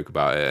 He spoke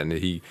about it, and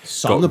he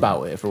Sung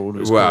about it for all of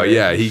his Well, career.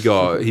 yeah, he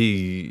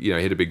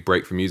hit a big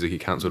break from music. He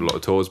cancelled a lot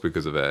of tours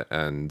because of it,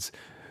 and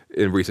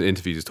in recent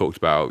interviews, he's talked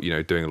about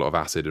doing a lot of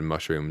acid and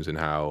mushrooms and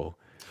how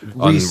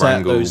Reset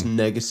unwrangled- those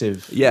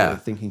negative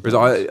thinking.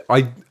 Whereas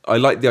I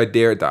like the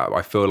idea of that.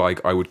 I feel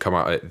like I would come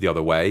out it the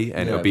other way,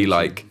 and it would be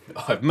like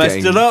I've messed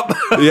getting- it up.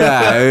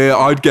 Yeah,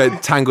 I'd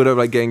get tangled up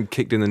like getting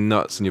kicked in the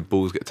nuts, and your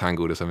balls get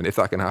tangled or something. If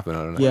that can happen,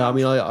 I don't know. Yeah, I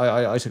mean,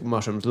 I took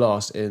mushrooms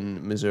last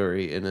in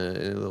Missouri in a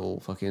little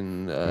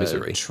fucking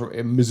Missouri?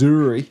 in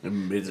Missouri.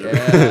 Missouri.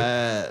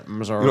 Yeah,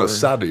 Missouri. You're not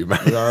sad, man.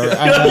 Missouri.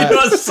 You're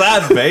not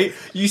sad, mate.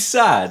 You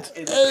sad.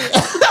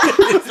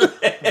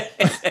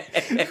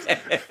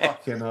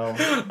 Fucking hell.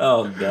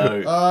 Oh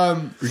no.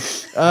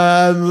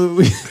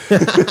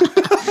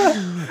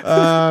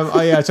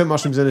 I took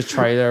mushrooms in a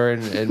trailer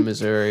in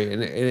Missouri,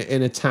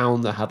 in a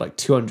town that had like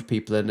 200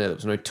 people in it. It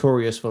was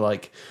notorious for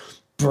like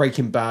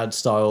Breaking Bad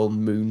style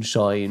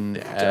moonshine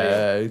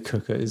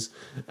cookers,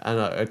 and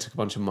I took a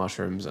bunch of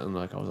mushrooms, and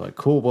like I was like,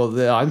 cool.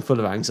 Well, I'm full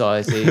of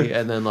anxiety,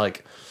 and then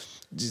like.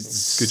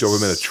 Good job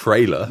I'm in a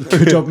trailer.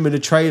 Good job I'm in a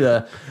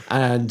trailer,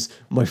 and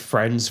my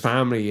friend's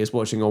family is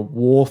watching a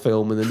war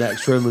film in the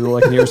next room, and all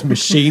I can hear is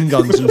machine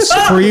guns and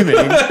screaming.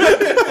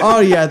 Oh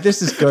yeah,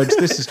 this is good.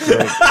 This is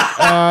great.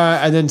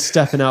 And then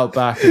stepping out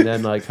back, and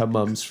then like her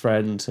mum's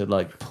friend had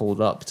like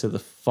pulled up to the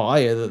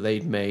fire that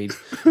they'd made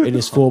in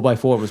his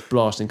 4x4 and was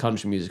blasting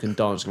country music and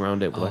dancing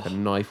around it with like a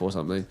knife or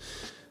something.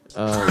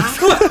 What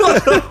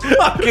the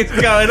fuck is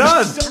going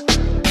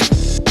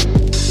on?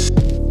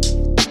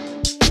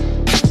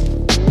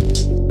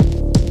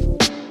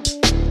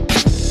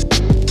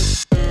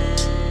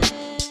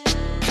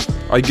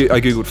 I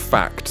googled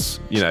facts,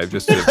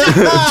 just to,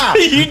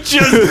 You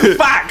just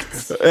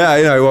facts.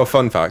 well,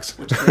 fun facts.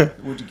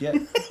 What'd you get?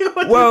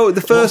 Well,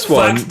 the first What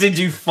one, facts did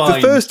you the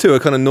find? first two are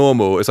kind of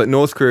normal. It's like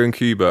North Korea and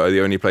Cuba are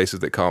the only places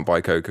that can't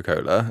buy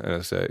Coca-Cola. And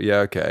I said, yeah,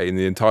 okay. And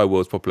the entire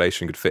world's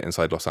population could fit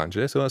inside Los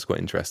Angeles, so that's quite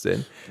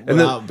interesting. And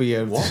then, That'd be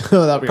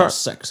a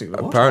sexy.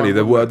 apparently,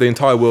 the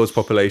entire world's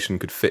population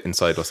could fit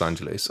inside Los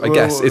Angeles. I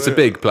guess it's a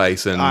big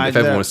place, and if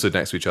everyone was stood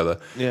next to each other,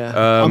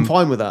 Yeah, I'm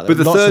fine with that. But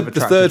the Lots of third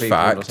attractive people in Los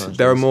fact, Angeles.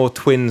 there are more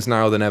twins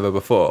now than ever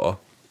before.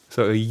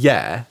 So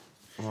yeah,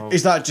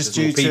 Is that just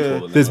due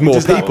to? there's more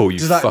Does that- people. You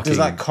does that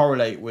fucking.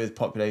 correlate with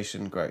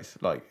population growth?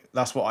 Like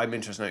that's what I'm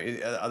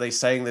interested in. Are they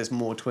saying there's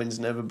more twins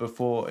than ever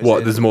before? Is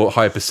What? it- There's a more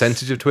higher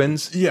percentage of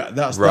twins. Yeah,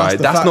 that's Right,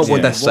 the that's fact, not what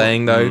yeah. they're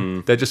saying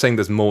though. They're just saying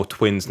there's more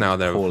twins now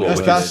than ever before. That's-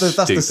 which That's is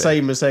the stupid.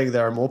 same as saying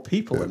there are more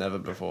people than ever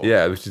before.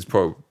 Yeah, which is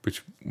probably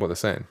what they're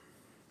saying.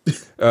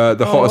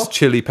 The hottest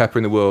chili pepper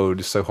in the world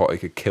is so hot it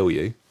could kill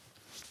you.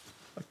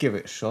 I'd give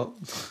it a shot.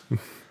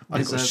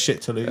 I've got Is,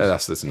 shit to lose.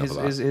 That's enough of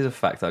Here's that. a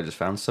fact I just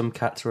found. Some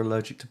cats are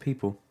allergic to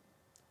people.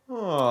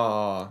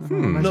 Oh,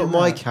 not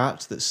my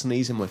cats that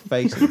sneeze in my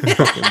face in the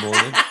fucking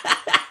morning.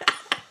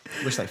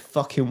 Wish they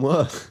fucking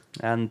were.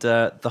 And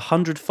the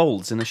 100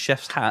 folds in a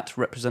chef's hat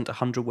represent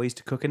 100 ways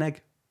to cook an egg.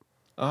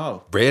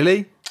 Oh,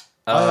 Really?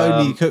 I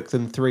only cook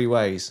them 3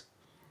 ways: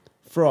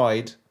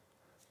 fried,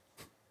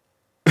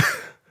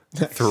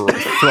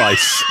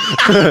 Thrice.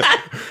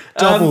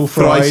 double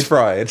fried, Thrice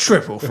fried.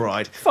 triple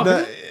fried.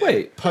 No,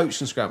 Wait.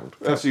 poached and scrambled.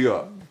 What else you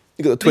got?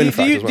 You got the twin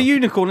fact as well. The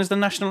unicorn is the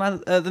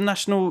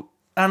national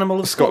animal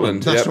of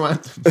Scotland? Scotland. National Yep.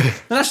 anthem.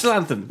 The national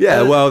anthem.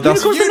 Yeah, well,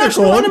 that's unicorn's the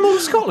national animal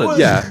of Scotland.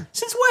 Yeah.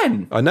 Since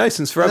when? I know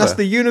since forever. That's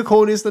the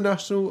unicorn is the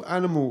national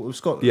animal of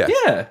Scotland. Yeah.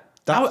 Yeah.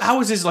 How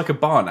is this like a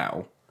bar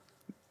now?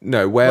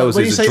 No, Wales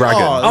When you is a say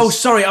dragon. ours- Oh,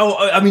 sorry. Oh,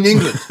 I mean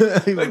England.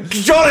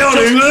 Jolly on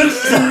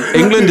England.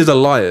 England is a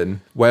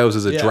lion. Wales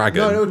is a Yeah.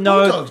 dragon.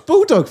 No.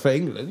 Bulldog for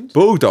England.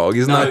 Bulldog,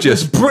 isn't that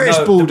just British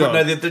bulldog.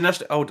 No, the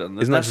national. Hold on.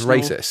 isn't that just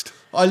racist?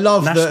 I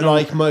love that National-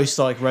 like most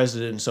like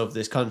residents of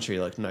this country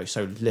like know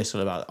so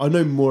little about it. I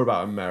know more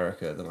about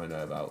America than I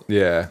know about.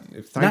 Yeah.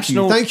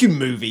 Thank you,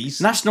 movies.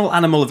 National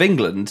animal of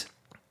England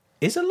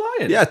is a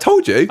lion. Yeah, I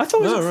told you. I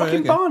thought it was Oh, a right, fucking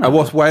okay. bar now. And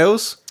what's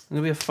Wales? It's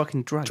gonna be a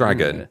fucking dragon.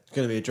 Dragon. It's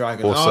going to be a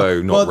dragon. Also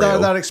not well,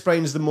 real. That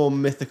explains the more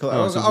mythical.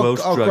 it's a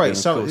Welsh dragon, great. of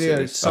Some, course you it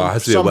know, is. some, Oh, it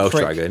has to be a some Welsh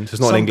prick- dragon. It's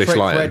not an some English prick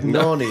lion. read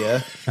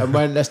Narnia, and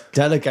when let's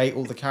delegate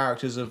all the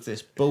characters of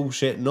this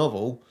bullshit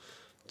novel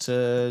to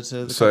the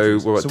So,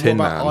 countries. what about Tin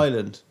what about Man?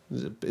 Ireland?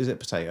 Is it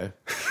potato?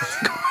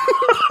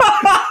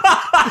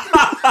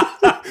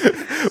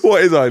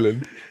 What is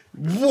Ireland?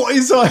 What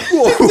is Ireland?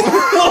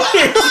 What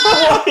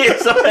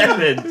is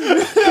Ireland?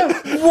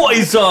 What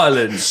is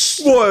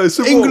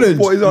Ireland? England,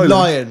 What is Ireland?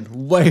 lion,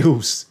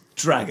 Wales,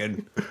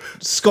 dragon,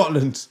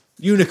 Scotland,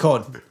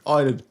 unicorn,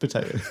 Ireland,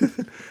 potato.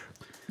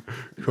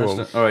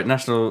 Cool. All right,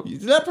 national.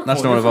 Leprechaun. National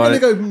If one of we're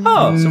Ireland. gonna go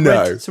Oh,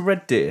 No. it's a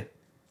red deer.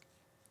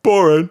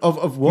 Boring.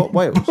 of what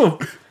Wales?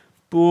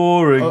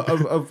 Boring.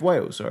 of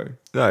Wales, sorry.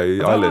 No,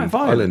 Ireland. Ireland.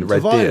 Ireland. Red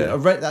Of Ireland. deer. I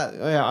read that.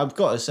 Yeah, I've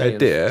got to say, Red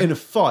deer? in a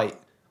fight,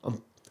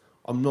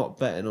 I'm not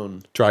betting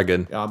on.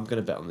 Dragon. Yeah, I'm going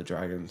to bet on the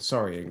dragon.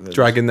 Sorry, England.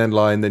 Dragon, then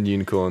lion, then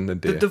unicorn, then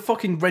deer. The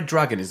fucking red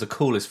dragon is the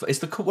coolest.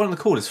 It's one of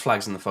the coolest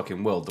flags in the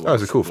fucking world. The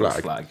it's a cool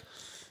Welsh flag.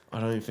 I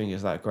don't think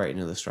it's that great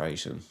an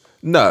illustration.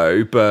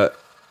 No, but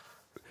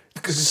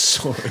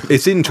Sorry.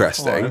 it's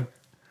interesting.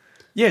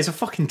 Yeah, it's a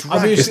fucking dragon.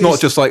 I mean, It's not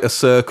just like a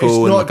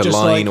circle and not like a just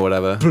line like or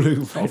whatever. Blue,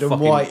 red, and fucking-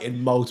 white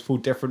in multiple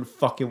different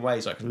fucking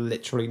ways. Like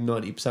literally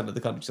 90% of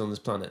the countries on this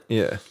planet.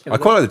 Yeah. I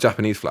quite like the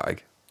Japanese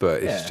flag,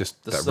 but it's Yeah,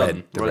 just the that sun,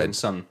 red, the rising red,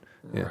 sun.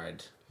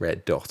 Red.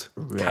 red dot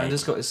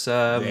Canada's got its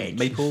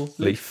maple leaf.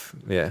 leaf.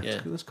 Yeah. Yeah.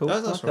 That's cool.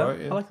 That's I like right,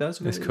 that. yeah. I like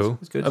that. It's cool.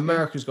 It's good.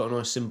 America's got a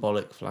nice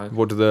symbolic flag.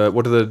 What do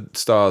the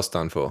stars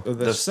stand for?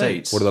 The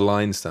States. What do the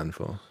lines stand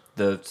for?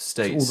 The All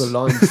States. the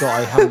lines that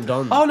I haven't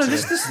done. Oh no!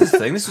 This is the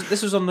thing.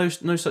 This was on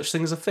no such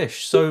thing as a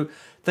fish. So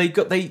they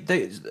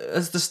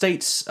as the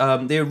states.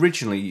 They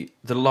originally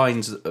the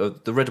lines,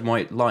 the red and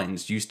white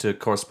lines used to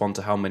correspond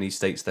to how many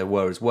states there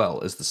were as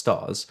well as the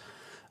stars.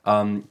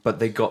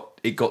 But it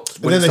got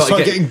when then it they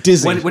started getting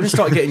dizzy. When it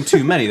started getting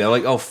too many, they're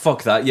like, oh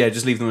fuck that, yeah,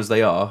 just leave them as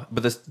they are.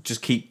 But let's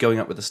just keep going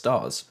up with the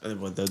stars.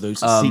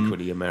 Those are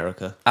secretly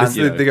America. And,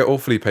 you know, They get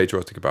awfully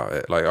patriotic about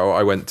it. Like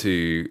I went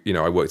to,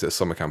 I worked at a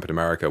summer camp in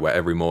America where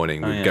every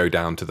morning we'd yeah. go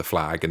down to the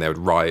flag and they would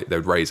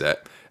raise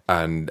it,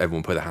 and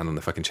everyone put their hand on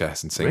their fucking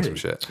chest and sing some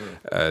shit.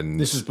 And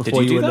This was Did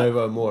before you you do were that?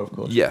 Nova more, of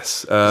course.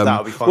 yes. that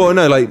would be fun. Well,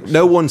 no, like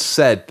no one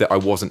said that I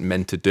wasn't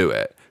meant to do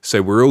it.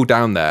 So we're all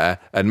down there,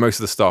 and most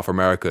of the staff are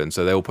American,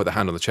 so they all put their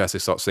hand on the chest, they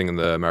start singing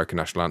the American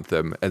national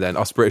anthem, and then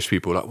us British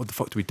people are like, what the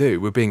fuck do we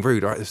do? We're being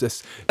rude, all right?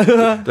 Let's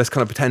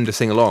kind of pretend to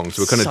sing along.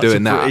 So we're kind of such a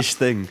doing that. British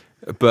thing.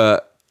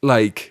 But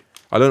like,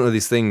 I don't know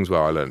these things.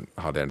 Well, I learned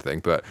hardly anything.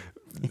 But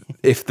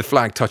if the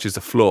flag touches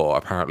the floor,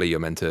 apparently you're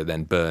meant to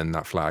then burn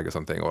that flag or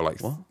something, or like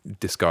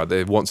discard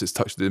it. Once it's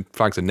touched, the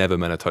flags are never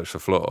meant to touch the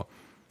floor.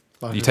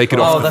 You take it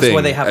Oh, off the that's thing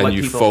why they have, and like,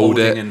 you people fold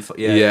holding it. and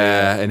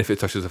yeah, and if it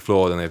touches the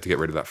floor, then they have to get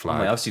rid of that flag.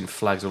 Mate, I've seen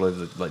flags all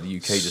over the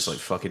UK, just like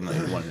fucking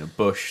like one in a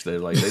bush. They're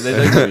like they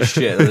don't give a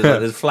shit.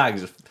 There's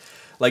flags,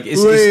 like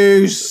it's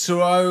We've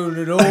thrown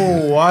it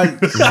all once.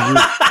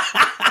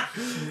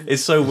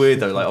 it's so weird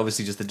though. Like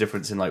obviously, just the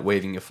difference in like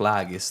waving your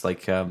flag. It's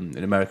like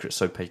in America, it's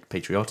so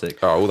patriotic.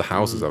 Oh, all the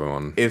houses have them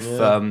on.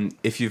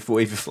 If you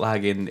wave your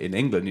flag in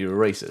England,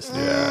 you're a racist.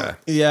 Yeah.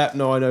 Yeah,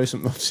 no, I know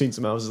some. I've seen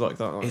some houses like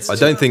that. I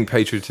don't think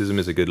patriotism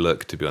is a good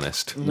look, to be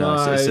honest. No,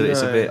 it's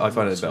a bit. I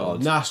find it a bit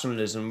odd.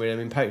 Nationalism, really. I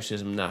mean,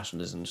 patriotism and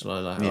nationalism, so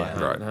like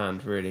hand Right. in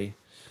hand, really.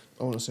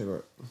 I want a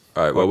cigarette.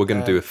 All right, well, we're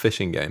going to do a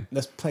fishing game.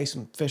 Let's play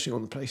some fishing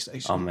on the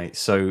PlayStation. Oh mate,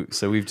 so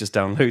we've just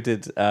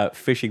downloaded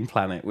Fishing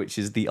Planet, which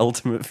is the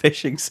ultimate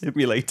fishing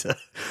simulator.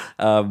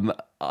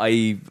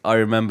 I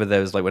remember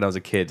there was like when I was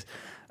a kid,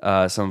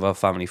 some of our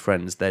family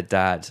friends, their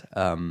dad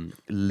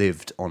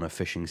lived on a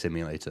fishing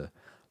simulator.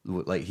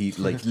 Like he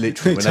like literally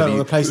Turn whenever on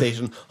the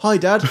PlayStation. Hi,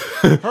 Dad.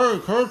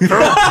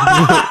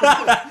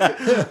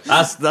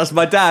 that's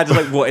my dad.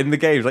 Like what in the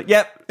game? He's like,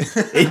 yep,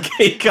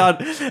 he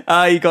can't.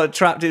 He got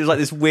trapped. It was like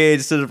this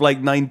weird sort of like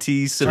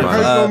 90s sort of.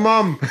 How's your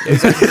mum?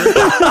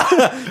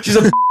 She's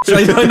a.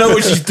 I know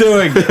what she's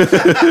doing.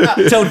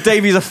 Tell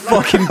Dave he's a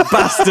fucking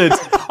bastard.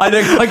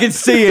 I can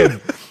see him.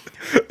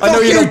 I know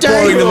you're not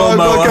borrowing the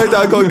lawnmower.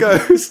 Go, go.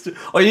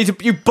 Oh,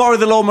 you borrow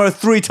the lawnmower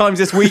 3 times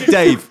this week,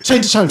 Dave.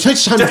 Change the channel,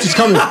 she's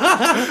coming.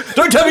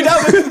 Don't tell me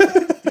down.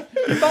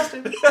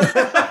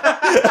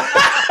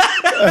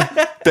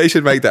 They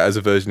should make that as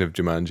a version of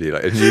Jumanji,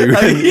 like a new.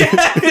 Yeah,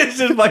 it's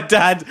just my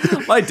dad.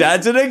 My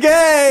dad's in a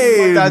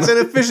game. Dad's in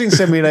a fishing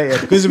simulator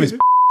because of his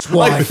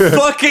I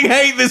fucking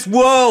hate this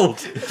world.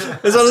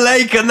 There's a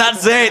lake and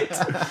that's it.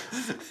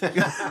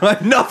 I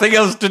have nothing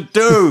else to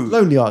do.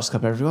 Lonely Arts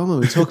Club, everyone, when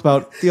we talk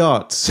about the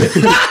arts.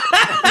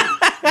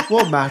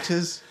 What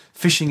matters?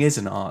 Fishing is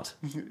an art.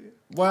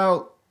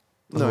 Well,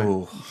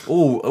 no.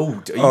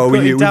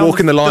 we walk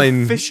in the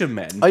line.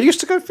 Fishermen. I used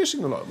to go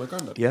fishing a lot with my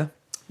granddad. Yeah.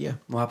 Yeah.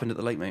 What happened at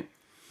the lake, mate?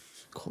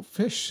 Caught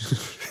fish.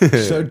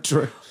 So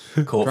true.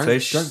 Caught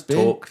fish, drank beer.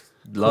 talk,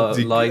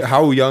 life.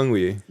 How young were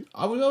you?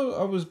 I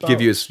was about,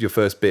 Give you your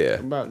first beer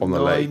about on the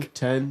 9, lake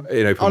 10.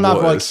 in open I'll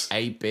have waters. like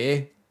 8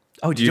 beer.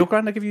 Oh, did your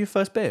granddad give you your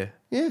first beer?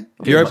 Yeah.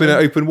 Do you open at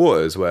open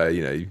waters where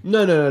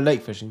No,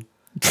 lake fishing.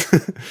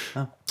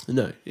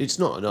 No, it's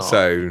not an art.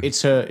 So-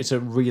 it's a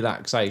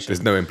relaxation.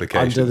 There's no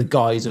implication. Under the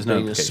guise of no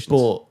being a implications.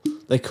 sport.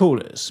 They call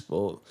it a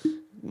sport.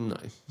 No.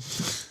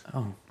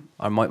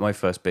 My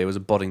first beer was a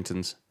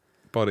Boddington's.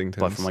 Boddington?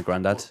 Buy from my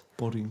granddad.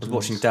 I was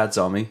watching Dad's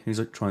Army. He was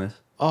like, "Try this."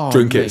 Oh,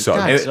 Drink it, mate, son.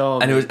 Dad's It-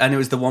 Army. and it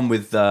was the one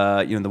with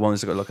the one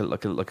that's got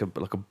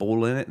like a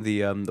ball in it,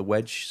 the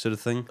wedge sort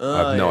of thing.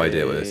 I have no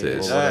idea what this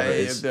is. Or whatever it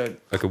is.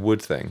 Like a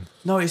wood thing.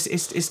 No, it's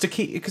to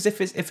keep, because if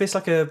it's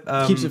like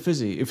a Keeps it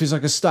fizzy. If it's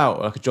like a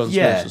stout, like a John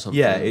yeah Smith's or something.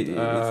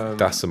 yeah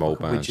That's some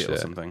old man widget shit. or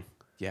something.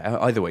 Yeah,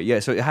 either way, yeah.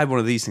 So it had one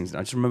of these things, and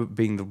I just remember it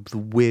being the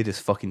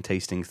weirdest fucking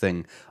tasting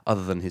thing,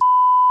 other than his.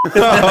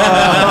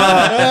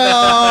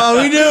 Oh,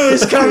 we knew it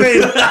was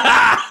coming.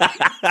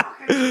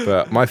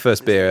 But my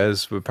first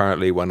beers were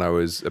apparently when I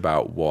was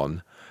about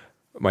 1.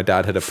 My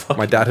dad had a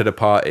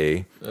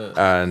party,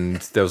 and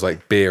there was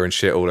like beer and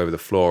shit all over the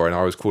floor, and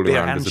I was crawling Beer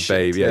around and as a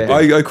shit. babe.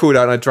 Yeah, I crawled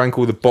out and I drank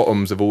all the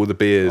bottoms of all the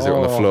beers that were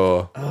on the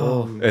floor,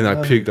 and I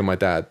puked on my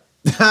dad.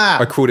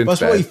 I crawled into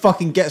That's bed. what he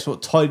fucking gets for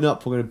tidying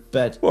up for going to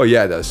bed. Well,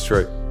 yeah, that's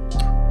true.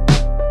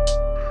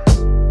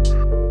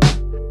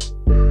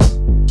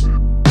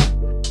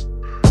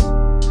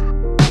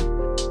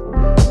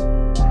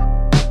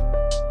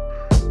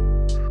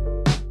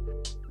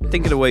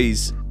 Thinking of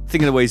ways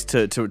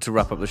to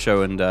wrap up the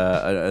show, and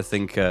I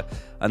think a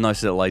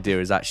nice little idea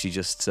is actually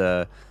just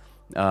so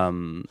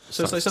it's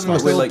like something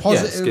Nice that we're little like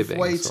positive skipping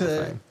way sort of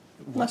to. thing.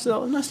 nice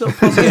little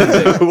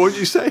positive thing. What did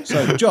you say?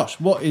 So, Josh,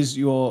 what is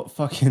your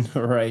fucking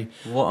array?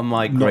 What am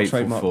I Not grateful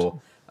trademarked.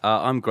 for?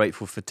 I'm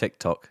grateful for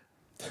TikTok.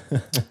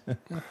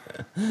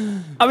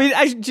 I mean,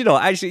 actually, do you know?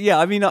 Actually, yeah.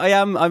 I mean, I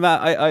am.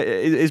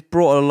 It's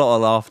brought a lot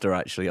of laughter.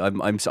 Actually,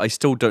 I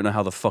still don't know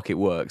how the fuck it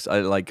works.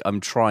 I'm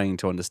trying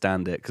to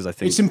understand it because I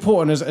think It's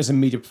important as a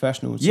media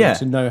professional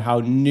to know how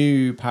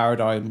new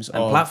paradigms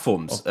and of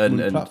platforms of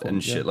and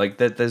platforms, shit. yeah. Like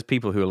there's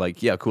people who are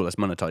like, yeah, cool, let's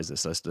monetize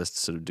this. Let's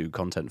sort of do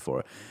content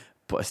for it.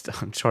 But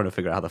I'm trying to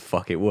figure out how the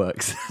fuck it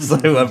works.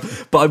 So,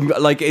 but I'm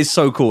like, it's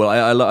so cool.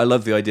 I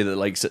love the idea that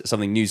like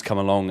something new's come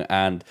along,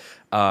 and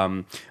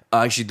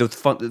actually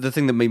the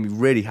thing that made me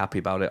really happy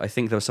about it, I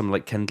think there was some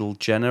like Kendall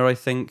Jenner. I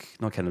think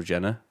not Kendall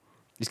Jenner.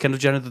 Is Kendall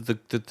Jenner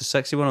the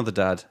sexy one or the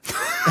dad?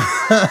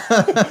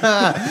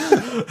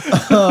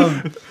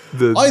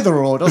 Either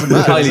or doesn't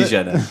matter. does Kylie it?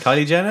 Jenner.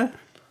 Kylie Jenner.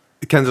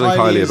 Kendall and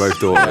Kylie are both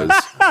daughters.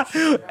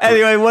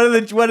 Anyway, one of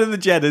the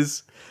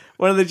Jenners.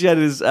 One of the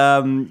Jenners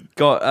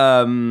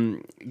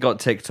got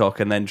TikTok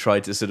and then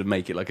tried to sort of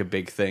make it like a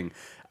big thing,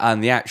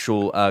 and the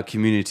actual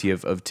community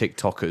of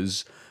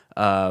TikTokers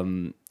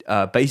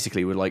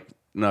basically were like,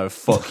 no,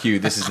 fuck you.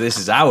 This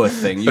is our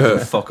thing. You can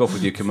fuck off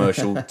with your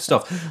commercial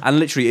stuff. And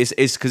literally, it's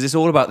because it's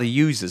all about the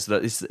users.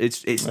 That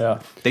it's Yeah.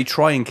 They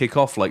try and kick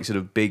off like sort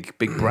of big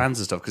brands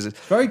and stuff because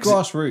Very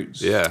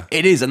grassroots. Yeah.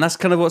 it is, and that's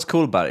kind of what's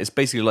cool about it. It's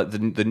basically like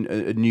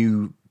the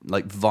new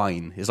like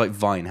Vine. It's like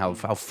Vine. How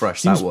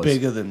fresh Seems that was.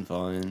 bigger than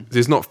Vine.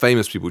 It's not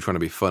famous people trying to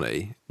be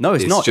funny. No,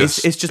 it's not. It's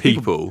just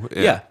people.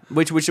 Yeah,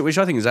 which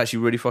I think is actually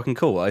really fucking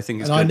cool. I think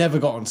it's And I good. never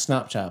got on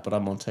Snapchat, but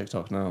I'm on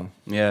TikTok now.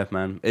 Yeah,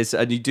 man.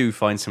 And you do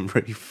find some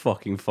really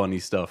fucking funny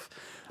stuff.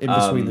 In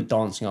between the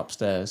dancing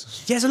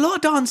upstairs. Yeah, there's a lot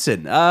of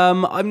dancing.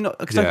 I'm not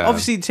because Yeah.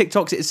 obviously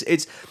TikToks.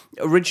 It's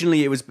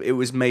originally it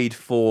was made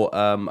for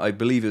I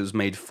believe it was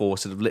made for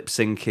sort of lip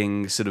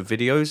syncing sort of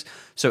videos.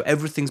 So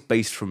everything's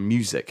based from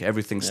music.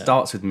 Everything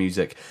starts with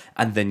music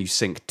and then you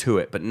sync to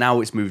it. But now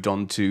it's moved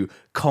on to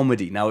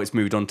comedy. Now it's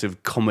moved on to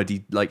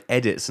comedy like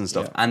edits and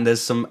stuff. Yeah. And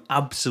there's some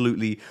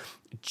absolutely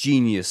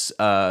genius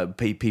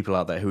people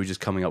out there who are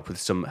just coming up with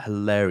some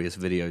hilarious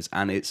videos,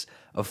 and it's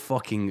a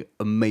fucking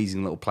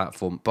amazing little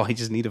platform, but I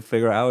just need to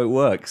figure out how it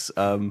works.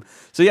 So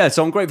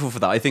I'm grateful for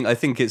that. I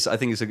think it's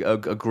a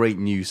great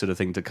new sort of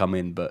thing to come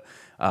in, but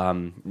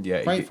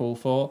yeah, Grateful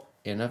for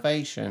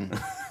innovation.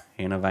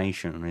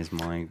 innovation is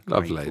my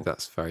Lovely. grateful.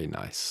 That's very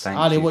nice. Thank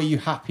Ali, you. what are you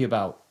happy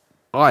about?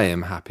 I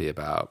am happy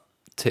about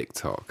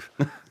TikTok.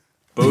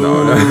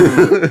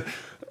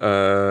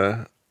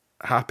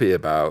 Happy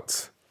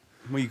about.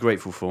 What are you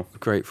grateful for?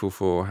 Grateful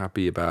for.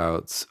 Happy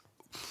about.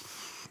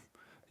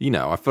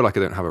 I feel like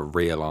I don't have a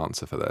real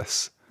answer for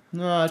this.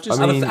 No, just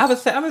I mean- have a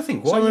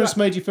think. What are someone you just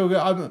made you feel good.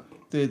 I'm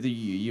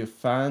your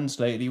fans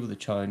lately with the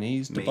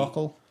Chinese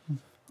debacle.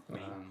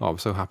 Oh, I'm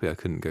so happy I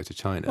couldn't go to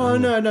China. Oh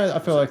no, I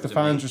feel like the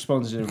fans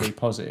responded in a really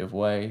positive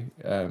way.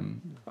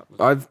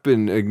 I've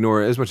been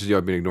ignoring, as much as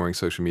I've been ignoring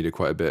social media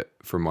quite a bit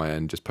from my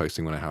end, just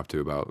posting when I have to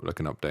about like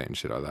an update and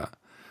shit like that.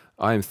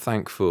 I am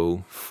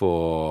thankful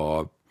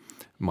for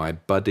my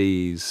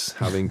buddies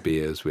having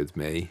beers with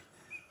me.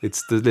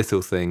 It's the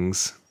little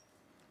things.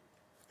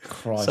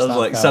 Christ,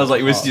 Sounds like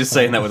you were just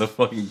saying that with a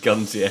fucking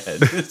gun to your head.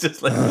 It's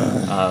just like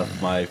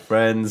my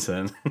friends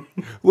and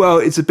Well,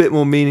 it's a bit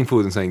more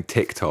meaningful than saying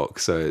TikTok,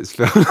 so it's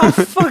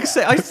fuck's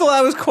sake. I thought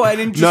that was quite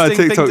an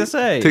interesting thing to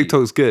say.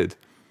 TikTok's good.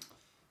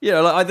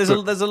 Yeah, like there's a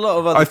lot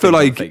of other I feel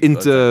things like think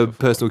about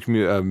TikTok.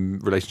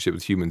 interpersonal relationship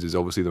with humans is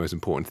obviously the most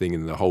important thing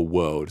in the whole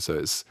world. So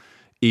it's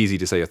easy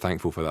to say you're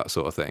thankful for that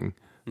sort of thing.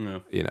 Yeah.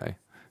 You know,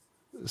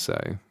 so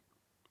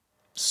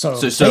So,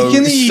 So-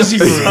 taking the easy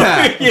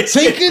route. yeah.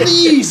 Taking the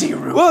easy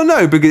route. Well,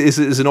 no, because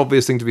it's an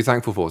obvious thing to be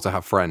thankful for, to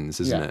have friends,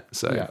 isn't it?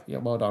 So yeah,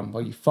 well done.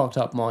 Well, you fucked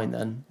up mine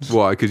then.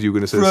 why? Because you were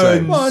going to say the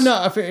same. Well, no,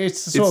 I think it's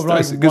sort of like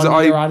nice, 'cause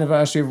 1 year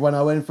anniversary of when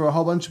I went through a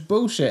whole bunch of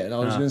bullshit, and I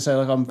was going to say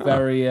like I'm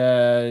very.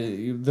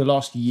 The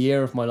last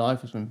year of my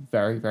life has been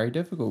very, very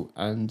difficult,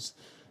 and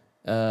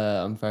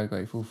I'm very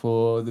grateful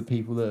for the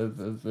people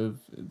that have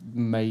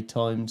made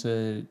time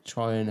to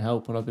try and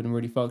help when I've been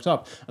really fucked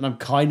up, and I'm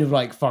kind of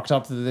like fucked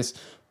up that this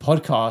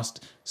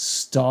podcast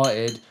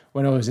started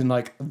when I was in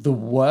like the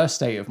worst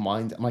state of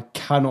mind, and I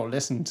cannot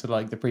listen to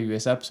like the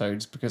previous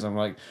episodes because I'm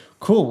like,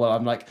 cool, well,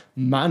 I'm like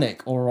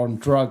manic or on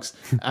drugs,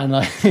 and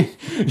like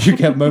you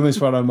get moments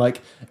where I'm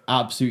like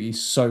absolutely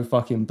so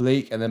fucking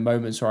bleak, and then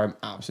moments where I'm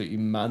absolutely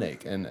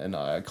manic, and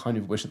I kind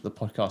of wish that the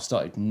podcast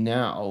started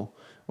now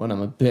when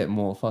I'm a bit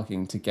more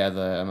fucking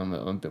together and I'm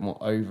a bit more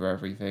over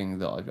everything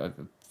that I've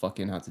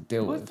fucking had to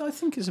deal with. Well, I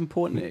think it's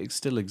important it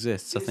still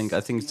exists. I think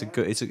it's a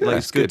good. It's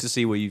it's good good. to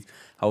see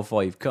how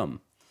far you've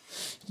come.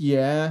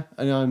 Yeah,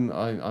 and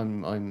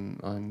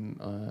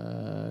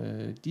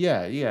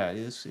yeah.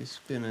 It's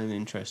been an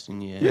interesting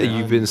year. Yeah,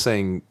 you've been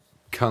saying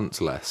cunt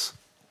less.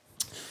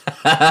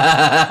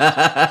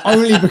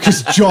 Only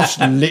because Josh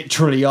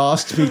literally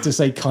asked me to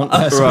say cunt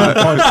less on the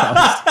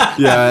podcast.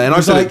 Yeah, and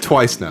I've said like- it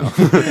twice now.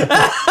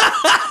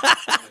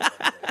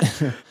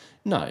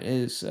 No,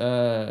 it's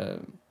yeah.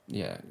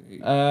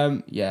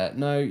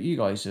 No, you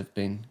guys have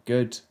been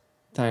good.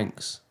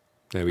 Thanks.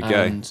 There we go.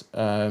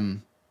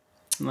 And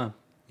No.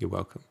 You're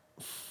welcome.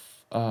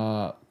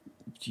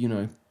 you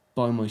know,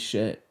 buy my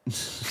shit.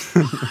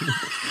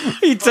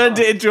 He turned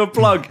it into a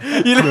plug.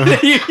 You know,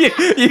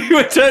 you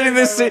were turning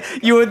this.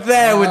 You were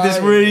there with this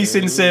really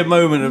sincere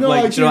moment of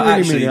like, you know,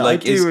 actually,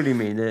 like, I do really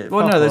mean it.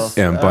 Well, Fuck no, there's- off.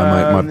 Yeah, and buy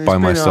my it's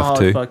been a stuff hard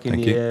too. fucking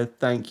Thank you. year.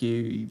 Thank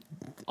you.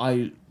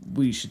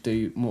 We should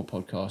do more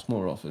podcasts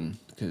more often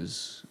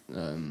because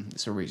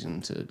it's a reason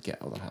to get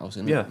out of the house.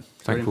 Isn't Yeah. it?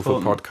 Thankful for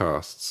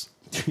podcasts.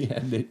 Yeah,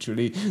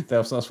 literally.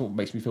 That's what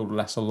makes me feel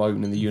less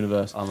alone in the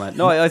universe. Oh man,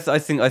 no, I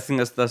think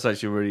that's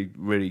actually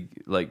really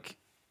like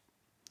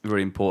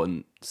really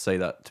important to say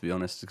that, to be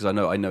honest, because I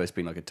know it's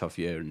been like a tough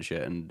year and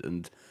shit,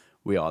 and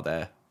we are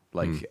there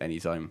like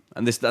anytime,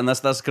 and that's kind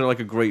of like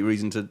a great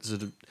reason to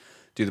sort of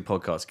do the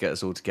podcast, get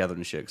us all together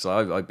and shit, because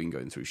I've been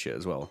going through shit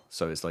as well,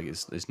 so it's like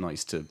it's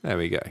nice to There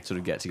we go. sort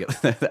of get together.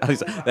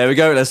 There we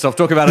go. Let's stop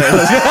talking about it.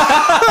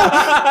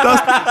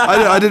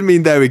 I didn't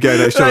mean there we go.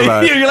 No, shut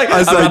about it. You're like, I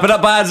was I'm like, wrapping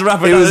up, bands,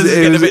 wrapping it up. was, This is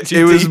getting a bit too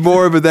it was deep.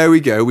 more of a there we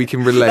go. We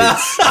can relate.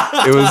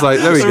 It was like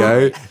there we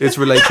go. It's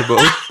relatable.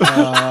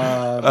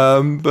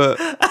 But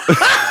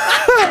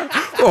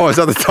oh, is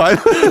that the time?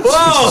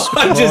 Whoa!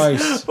 I'm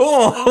Christ. just.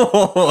 Oh,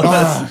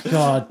 Oh,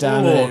 God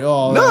damn it.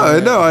 Oh,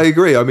 No, I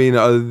agree. I mean,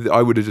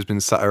 I would have just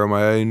been sat here on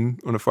my own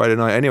on a Friday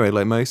night anyway,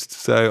 like most.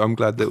 So I'm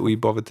glad that we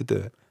bothered to do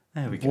it.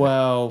 there we go.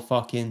 Well,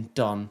 fucking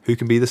done. Who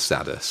can be the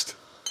saddest?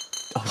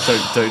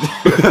 Don't.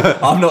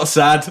 I'm not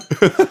sad.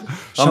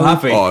 I'm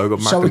happy. Oh, I've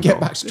got Shall we Mac get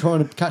and back to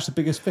trying to catch the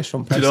biggest fish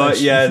on Do you know what?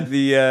 PlayStation?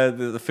 Yeah,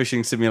 the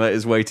fishing simulator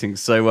is waiting.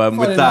 So Friday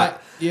with that,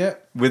 night, yeah.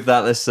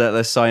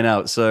 let's sign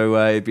out.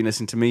 So you've been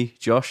listening to me,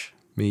 Josh.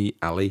 me,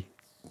 Ali.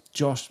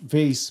 Josh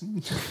V's.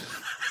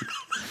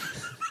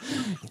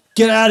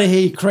 Get out of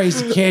here, you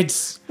crazy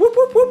kids. Whoop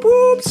whoop whoop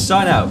whoop.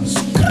 Sign out.